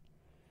anybody.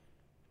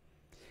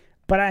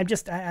 But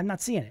I'm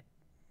not seeing it.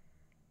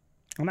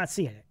 I'm not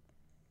seeing it.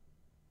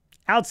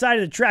 Outside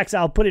of the tracks,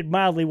 I'll put it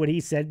mildly what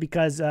he said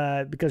because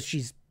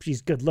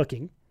she's good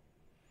looking.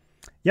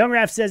 Young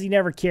Raph says he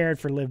never cared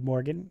for Liv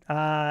Morgan.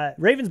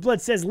 Raven's Blood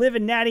says Liv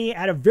and Natty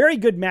had a very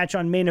good match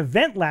on Main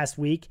Event last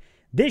week.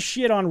 This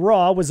shit on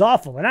Raw was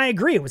awful, and I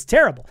agree, it was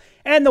terrible.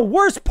 And the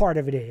worst part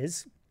of it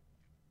is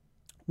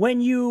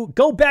when you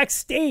go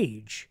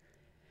backstage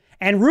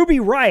and Ruby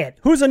Riott,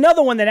 who's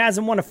another one that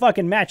hasn't won a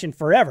fucking match in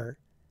forever.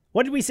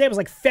 What did we say? It was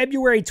like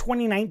February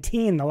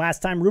 2019, the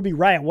last time Ruby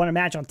Riott won a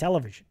match on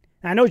television.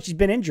 I know she's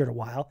been injured a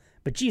while,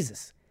 but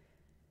Jesus.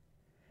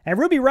 And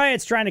Ruby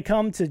Riott's trying to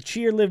come to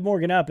cheer Liv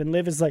Morgan up, and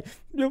Liv is like,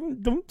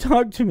 don't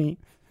talk to me.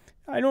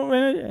 I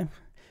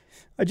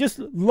just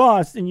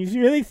lost, and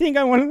you really think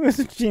I want to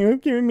listen to you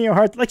giving me a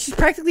heart? Like, she's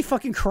practically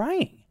fucking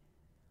crying.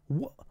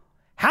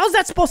 How's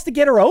that supposed to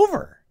get her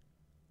over?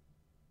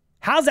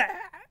 How's that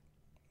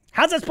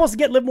supposed to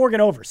get Liv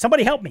Morgan over?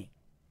 Somebody help me.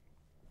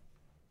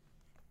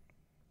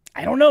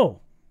 I don't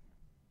know.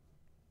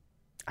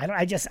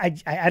 I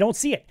don't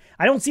see it.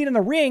 I don't see it in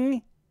the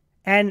ring.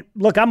 And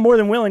look, I'm more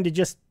than willing to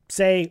just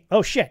say,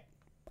 oh shit,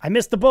 I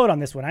missed the boat on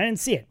this one. I didn't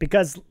see it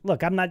because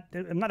look, I'm not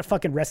a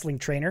fucking wrestling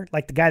trainer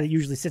like the guy that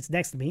usually sits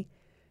next to me.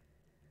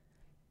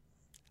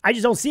 I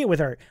just don't see it with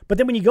her. But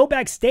then when you go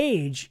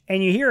backstage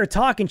and you hear her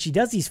talk and she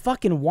does these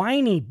fucking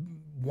whiny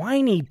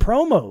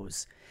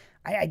promos,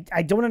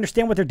 I don't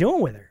understand what they're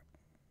doing with her.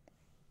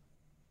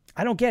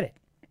 I don't get it.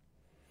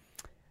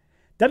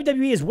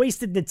 WWE has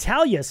wasted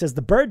Natalya, says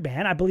the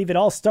Birdman. I believe it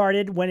all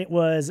started when it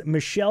was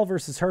Michelle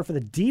versus her for the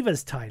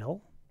Divas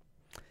title.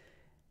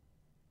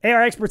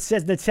 AR Expert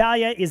says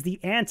Natalya is the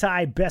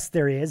anti-best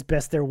there is,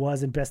 best there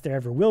was, and best there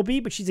ever will be,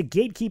 but she's a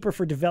gatekeeper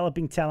for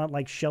developing talent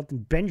like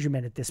Shelton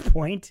Benjamin at this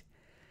point.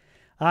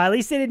 At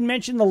least they didn't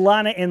mention the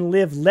Lana and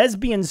Liv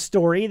lesbian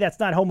story. That's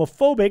not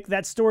homophobic.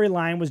 That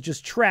storyline was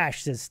just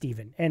trash, says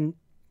Steven. And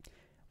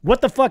what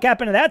the fuck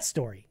happened to that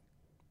story?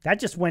 That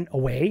just went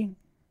away.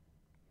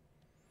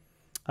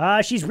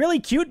 She's really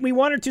cute and we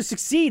want her to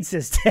succeed,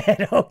 says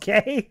Ted.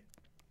 Okay.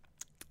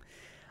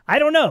 I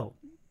don't know.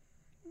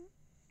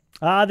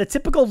 The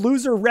typical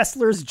loser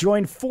wrestlers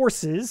join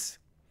forces.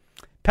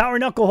 Power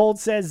Knucklehold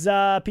says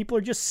people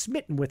are just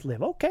smitten with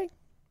Liv. Okay.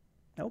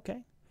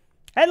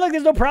 And look,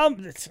 there's no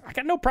problem. I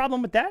got no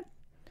problem with that.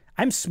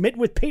 I'm smitten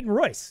with Peyton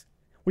Royce,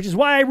 which is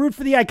why I root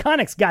for the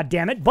Iconics,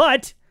 goddammit.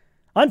 But,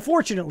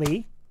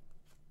 unfortunately,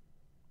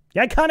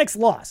 the Iconics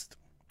lost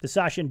to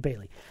Sasha and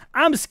Bayley.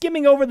 I'm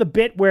skimming over the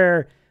bit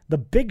where the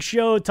Big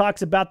Show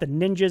talks about the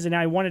ninjas and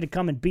how he wanted to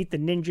come and beat the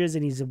ninjas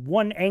and he's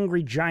one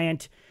angry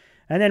giant.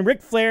 And then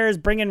Ric Flair is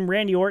bringing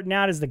Randy Orton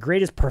out as the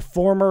greatest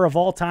performer of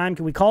all time.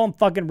 Can we call him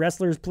fucking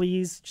wrestlers,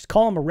 please? Just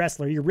call him a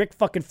wrestler. You're Ric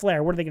fucking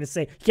Flair. What are they going to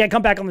say? You can't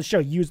come back on the show.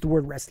 Use the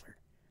word wrestler.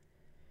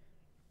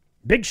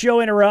 Big Show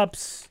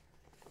interrupts.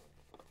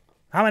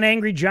 I'm an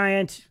angry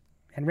giant.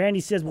 And Randy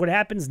says, what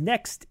happens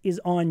next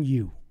is on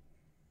you.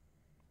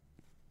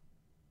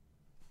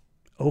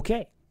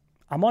 Okay.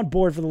 I'm on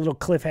board for the little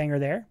cliffhanger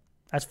there.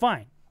 That's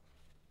fine.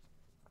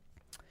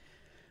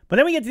 But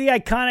then we get to the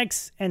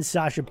Iconics and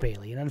Sasha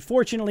Bayley. And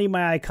unfortunately,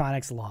 my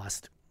Iconics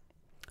lost,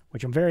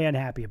 which I'm very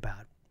unhappy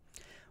about.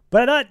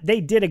 But I thought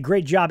they did a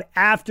great job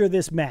after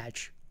this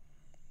match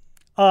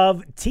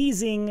of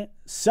teasing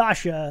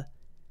Sasha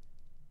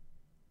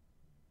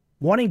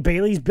wanting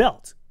Bayley's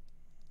belt.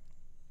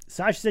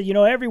 Sasha said,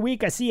 every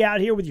week I see you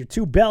out here with your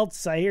 2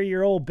 belts. I hear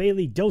your old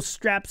Bayley dose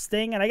straps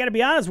thing. And I got to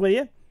be honest with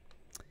you,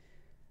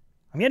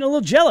 I'm getting a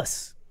little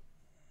jealous.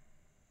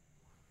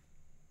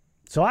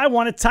 So I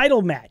want a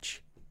title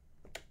match.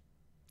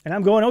 And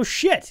I'm going, oh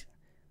shit.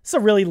 It's a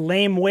really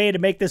lame way to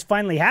make this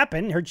finally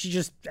happen. Heard she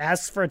just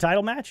asks for a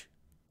title match.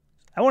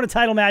 I want a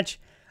title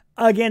match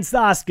against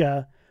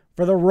Asuka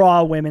for the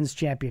Raw Women's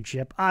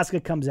Championship.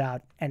 Asuka comes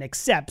out and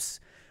accepts.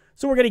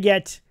 So we're going to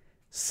get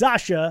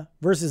Sasha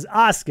versus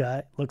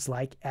Asuka, looks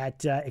like,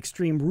 at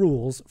Extreme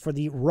Rules for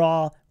the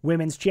Raw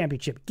Women's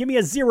Championship. Give me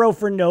a 0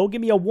 for no.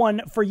 Give me a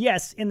 1 for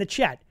yes in the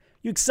chat.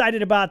 You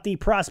excited about the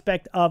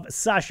prospect of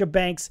Sasha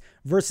Banks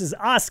versus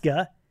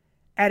Asuka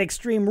at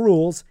Extreme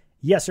Rules?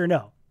 Yes or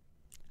no?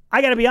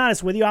 I got to be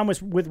honest with you. I'm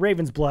with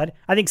Raven's Blood.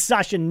 I think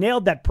Sasha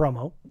nailed that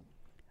promo.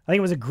 I think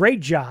it was a great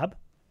job.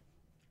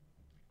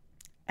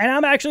 And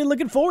I'm actually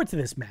looking forward to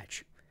this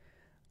match.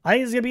 I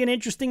think it's going to be an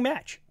interesting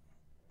match.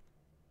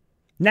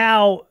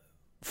 Now,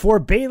 for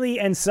Bayley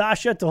and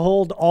Sasha to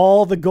hold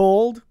all the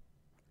gold,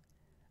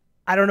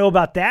 I don't know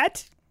about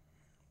that.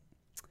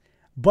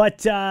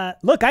 But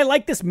look, I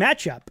like this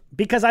matchup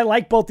because I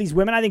like both these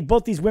women. I think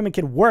both these women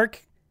can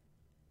work.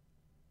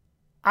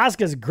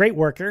 Asuka's a great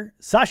worker.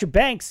 Sasha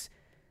Banks,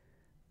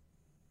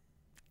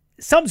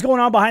 something's going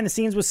on behind the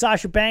scenes with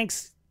Sasha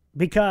Banks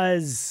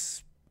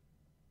because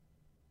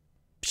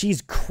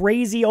she's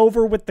crazy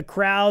over with the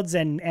crowds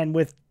and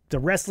with the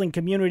wrestling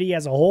community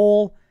as a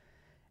whole.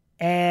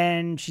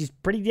 And she's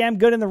pretty damn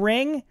good in the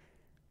ring.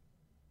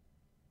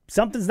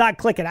 Something's not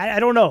clicking.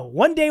 I don't know.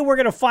 One day we're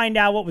going to find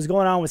out what was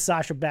going on with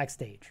Sasha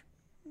backstage.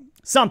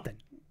 Something.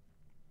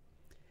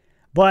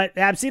 But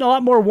I've seen a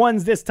lot more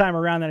ones this time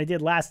around than I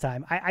did last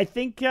time. I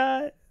think it's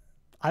good.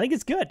 I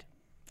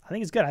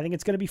think it's good. I think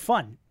it's going to be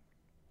fun.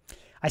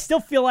 I still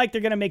feel like they're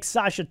going to make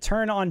Sasha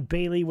turn on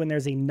Bayley when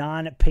there's a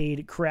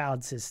non-paid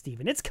crowd, says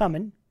Steven. It's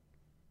coming.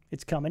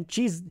 It's coming.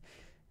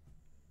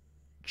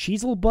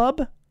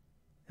 Cheeselbub?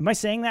 Am I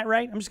saying that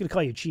right? I'm just going to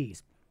call you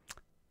Cheese.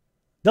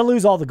 They'll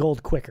lose all the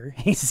gold quicker,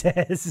 he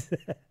says.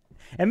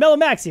 And Mela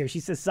Max here, she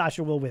says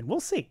Sasha will win. We'll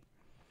see.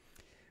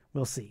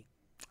 We'll see.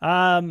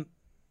 Not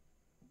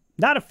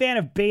a fan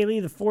of Bayley,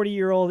 the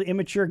 40-year-old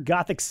immature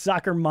gothic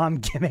soccer mom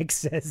gimmick,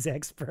 says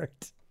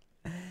Expert.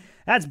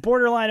 That's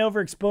borderline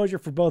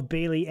overexposure for both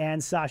Bayley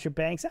and Sasha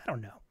Banks. I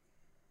don't know.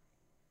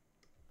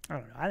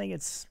 I think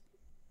it's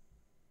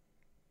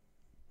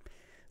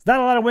not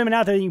a lot of women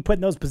out there that you can put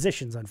in those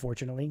positions,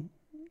 unfortunately.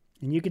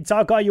 And you can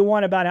talk all you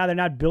want about how they're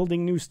not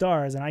building new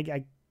stars, and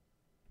I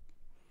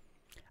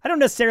don't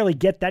necessarily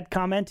get that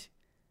comment.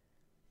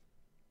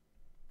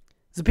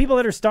 The people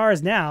that are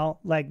stars now,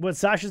 like, what,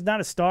 Sasha's not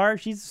a star?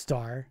 She's a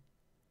star.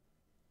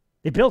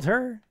 They built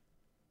her.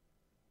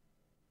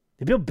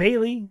 They built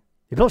Bayley.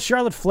 They built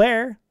Charlotte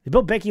Flair. They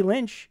built Becky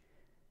Lynch.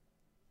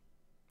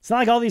 It's not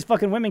like all these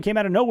fucking women came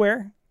out of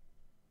nowhere.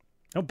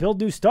 Don't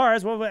build new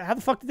stars. Well, how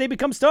the fuck did they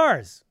become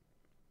stars?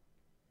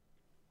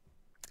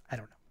 I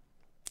don't know.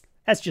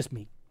 That's just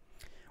me.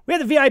 We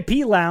have the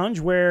VIP lounge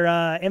where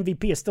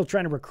MVP is still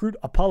trying to recruit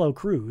Apollo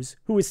Crews,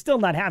 who is still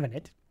not having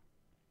it.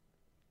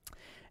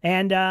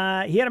 And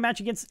he had a match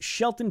against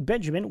Shelton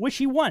Benjamin, which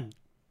he won.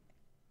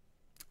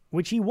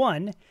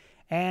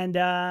 And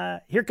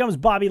here comes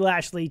Bobby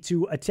Lashley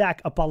to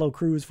attack Apollo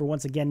Crews for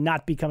once again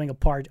not becoming a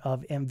part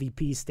of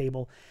MVP's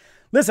stable.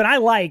 Listen, I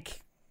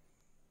like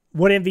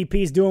what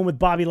MVP is doing with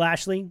Bobby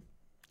Lashley.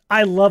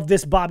 I love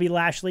this Bobby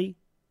Lashley.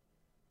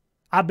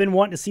 I've been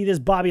wanting to see this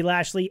Bobby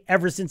Lashley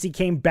ever since he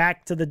came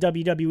back to the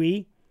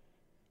WWE.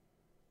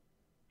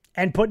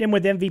 And putting him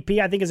with MVP,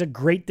 I think, is a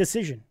great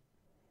decision.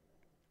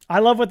 I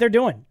love what they're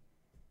doing.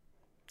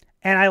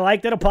 And I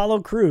like that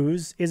Apollo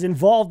Crews is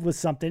involved with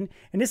something.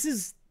 And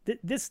this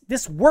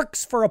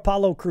works for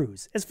Apollo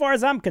Crews, as far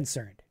as I'm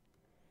concerned.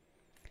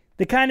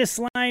 The kind of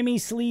slimy,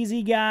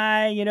 sleazy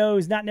guy,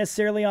 who's not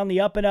necessarily on the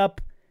up and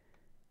up.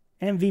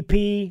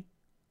 MVP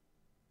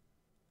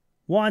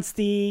wants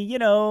the,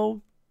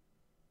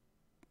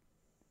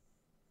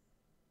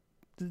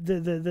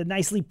 the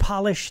nicely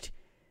polished,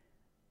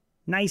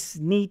 nice,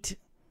 neat,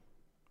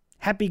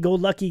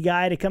 happy-go-lucky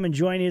guy to come and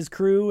join his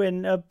crew,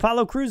 and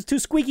Apollo Crews is too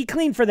squeaky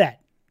clean for that.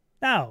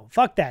 No,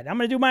 fuck that. I'm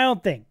going to do my own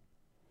thing.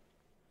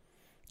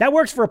 That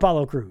works for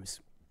Apollo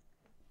Crews.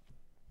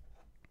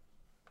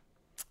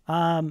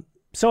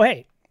 So,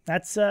 hey,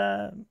 that's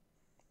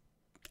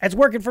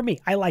working for me.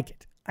 I like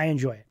it. I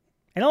enjoy it.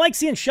 And I like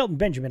seeing Shelton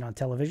Benjamin on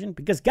television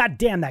because,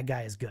 goddamn, that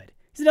guy is good.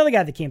 He's another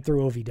guy that came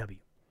through OVW.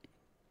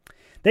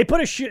 They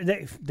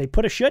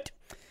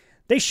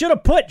should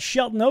have put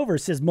Shelton over,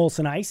 says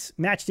Molson Ice.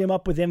 Matched him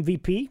up with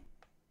MVP.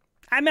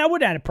 I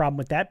wouldn't have had a problem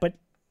with that, but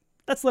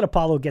let's let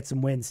Apollo get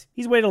some wins.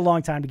 He's waited a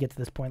long time to get to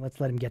this point. Let's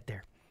let him get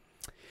there.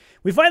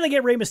 We finally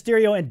get Rey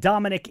Mysterio and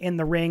Dominic in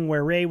the ring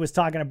where Rey was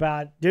talking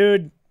about,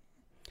 dude,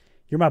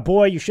 you're my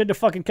boy. You shouldn't have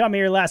fucking come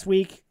here last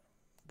week.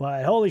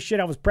 But holy shit,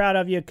 I was proud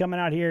of you coming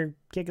out here,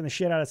 kicking the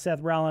shit out of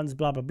Seth Rollins,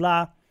 blah, blah,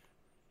 blah.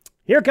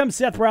 Here comes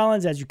Seth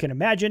Rollins, as you can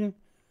imagine.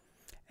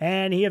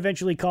 And he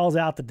eventually calls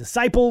out the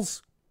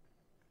disciples.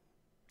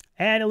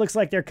 And it looks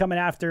like they're coming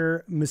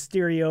after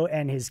Mysterio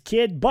and his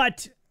kid.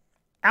 But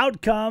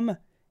outcome,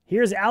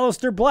 here's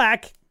Aleister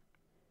Black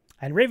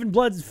and Raven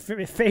Blood's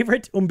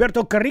favorite,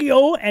 Humberto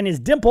Carrillo, and his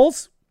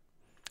dimples.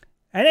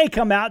 And they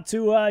come out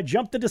to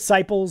jump the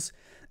Disciples.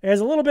 There's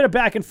a little bit of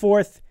back and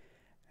forth.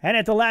 And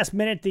at the last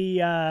minute,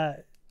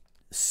 the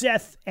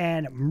Seth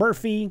and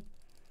Murphy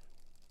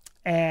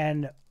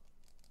and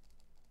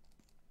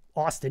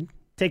Austin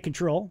take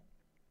control.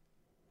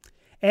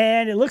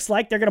 And it looks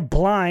like they're going to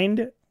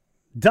blind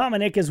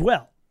Dominic as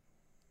well.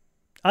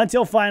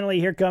 Until finally,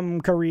 here come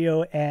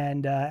Carrillo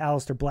and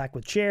Aleister Black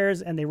with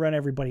chairs, and they run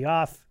everybody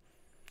off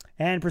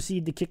and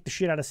proceed to kick the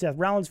shit out of Seth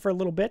Rollins for a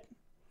little bit.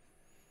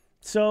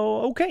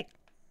 So, okay.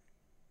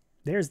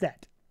 There's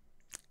that.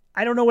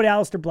 I don't know what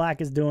Aleister Black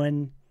is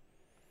doing.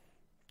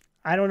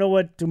 I don't know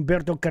what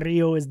Humberto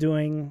Carrillo is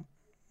doing.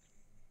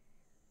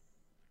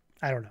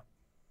 I don't know.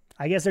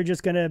 I guess they're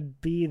just going to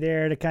be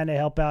there to kind of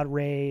help out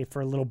Ray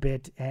for a little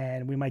bit,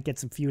 and we might get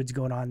some feuds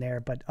going on there,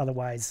 but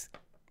otherwise,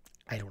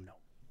 I don't know.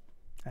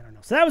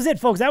 So that was it,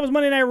 folks. That was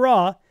Monday Night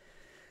Raw.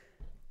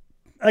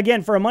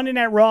 Again, for a Monday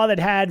Night Raw that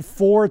had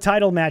 4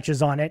 title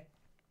matches on it,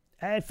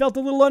 it felt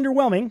a little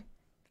underwhelming.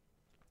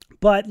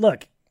 But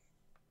look,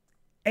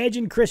 Edge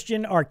and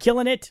Christian are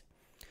killing it.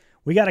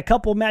 We got a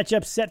couple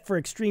matchups set for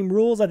Extreme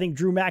Rules. I think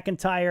Drew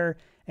McIntyre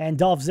and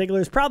Dolph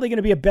Ziggler is probably going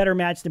to be a better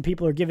match than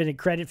people are giving it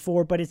credit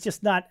for, but it's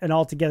just not an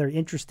altogether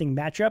interesting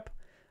matchup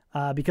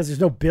because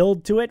there's no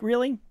build to it,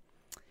 really.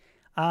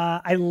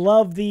 I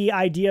love the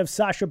idea of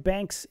Sasha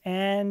Banks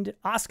and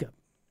Asuka.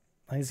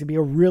 I think it's going to be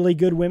a really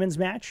good women's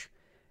match,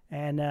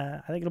 and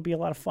I think it'll be a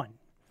lot of fun.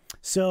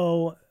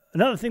 So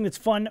another thing that's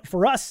fun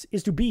for us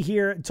is to be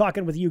here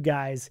talking with you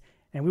guys,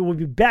 and we will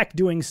be back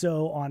doing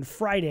so on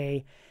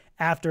Friday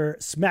after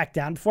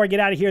SmackDown. Before I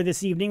get out of here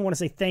this evening, I want to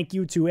say thank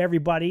you to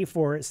everybody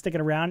for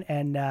sticking around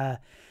and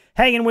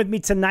hanging with me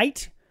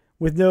tonight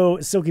with no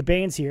Silky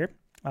Baines here.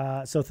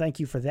 So thank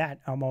you for that.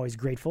 I'm always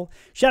grateful.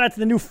 Shout out to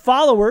the new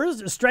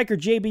followers, Striker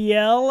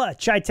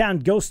JBL,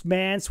 Chi-Town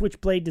Ghostman,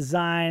 Switchblade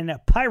Design,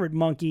 Pirate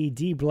Monkey,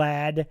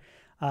 D-Blad.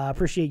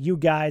 Appreciate you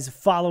guys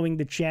following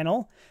the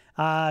channel.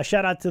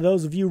 Shout out to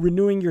those of you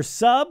renewing your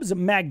subs,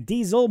 Mac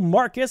Diesel,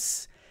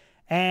 Marcus,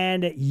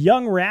 and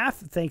Young Raph.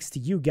 Thanks to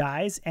you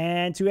guys.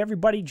 And to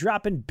everybody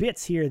dropping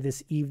bits here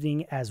this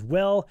evening as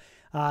well.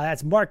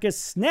 That's Marcus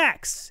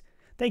Snacks.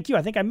 Thank you.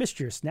 I think I missed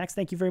your Snacks.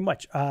 Thank you very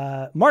much.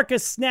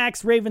 Marcus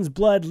Snacks, Raven's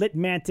Blood, Lit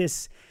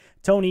Mantis,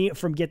 Tony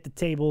from Get the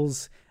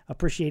Tables.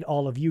 Appreciate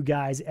all of you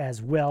guys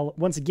as well.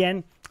 Once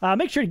again,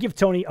 make sure to give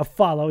Tony a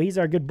follow. He's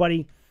our good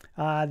buddy.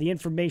 The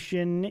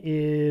information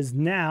is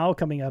now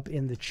coming up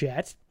in the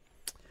chat.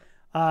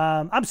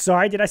 I'm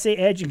sorry. Did I say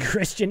Edge and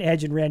Christian?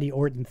 Edge and Randy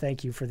Orton.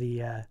 Thank you for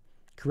the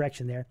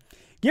correction there.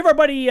 Give our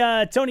buddy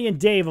Tony and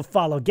Dave a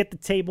follow. Get the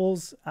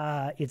Tables.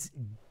 It's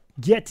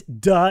Get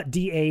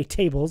DA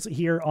Tables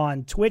here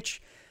on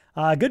Twitch.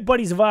 Good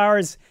buddies of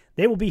ours.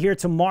 They will be here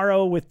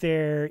tomorrow with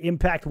their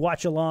Impact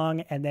Watch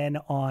Along, and then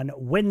on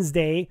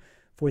Wednesday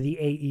for the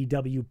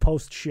AEW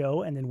post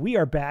show. And then we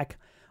are back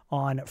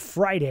on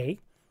Friday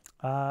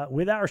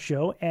with our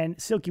show,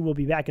 and Silky will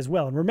be back as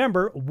well. And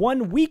remember,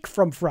 1 week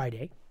from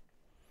Friday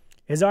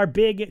is our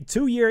big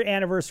 2-year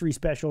anniversary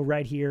special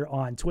right here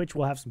on Twitch.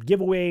 We'll have some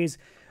giveaways.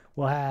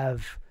 We'll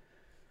have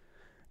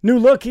new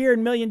look here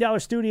in $1 Million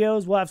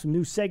Studios. We'll have some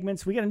new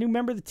segments. We got a new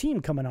member of the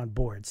team coming on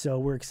board, so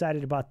we're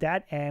excited about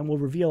that, and we'll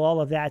reveal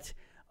all of that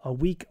a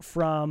week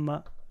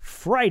from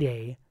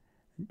Friday,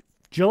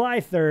 July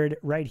 3rd,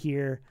 right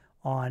here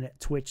on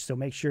Twitch, so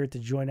make sure to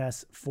join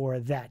us for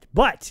that.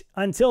 But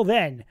until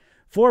then,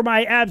 for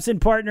my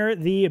absent partner,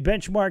 the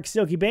Benchmark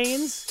Silky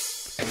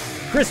Baines,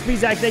 Chris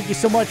Bezak, thank you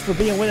so much for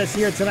being with us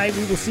here tonight.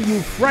 We will see you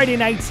Friday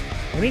night,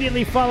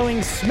 immediately following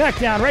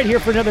SmackDown, right here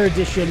for another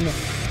edition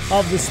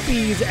of the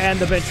Speeds and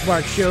the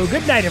Benchmark Show.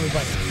 Good night,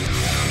 everybody.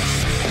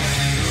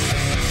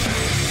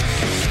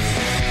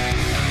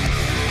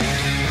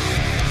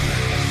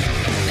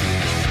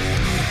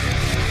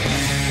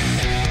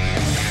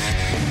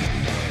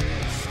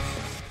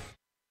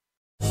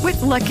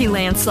 With Lucky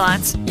Land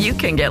Slots, you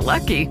can get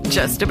lucky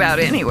just about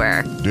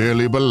anywhere.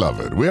 Dearly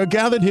beloved, we are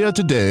gathered here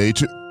today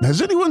to...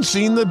 Has anyone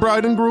seen the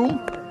bride and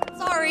groom?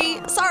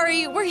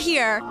 Sorry, we're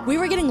here. We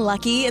were getting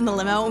lucky in the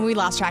limo and we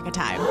lost track of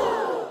time.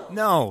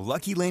 No,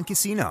 Lucky Land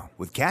Casino,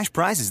 with cash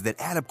prizes that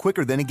add up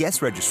quicker than a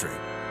guest registry.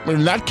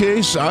 In that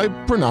case, I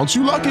pronounce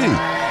you lucky.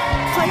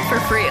 Play for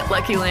free at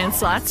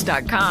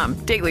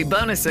LuckyLandSlots.com. Daily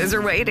bonuses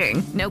are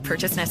waiting. No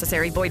purchase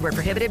necessary. Void where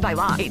prohibited by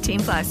law.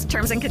 18+.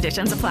 Terms and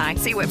conditions apply.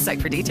 See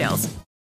website for details.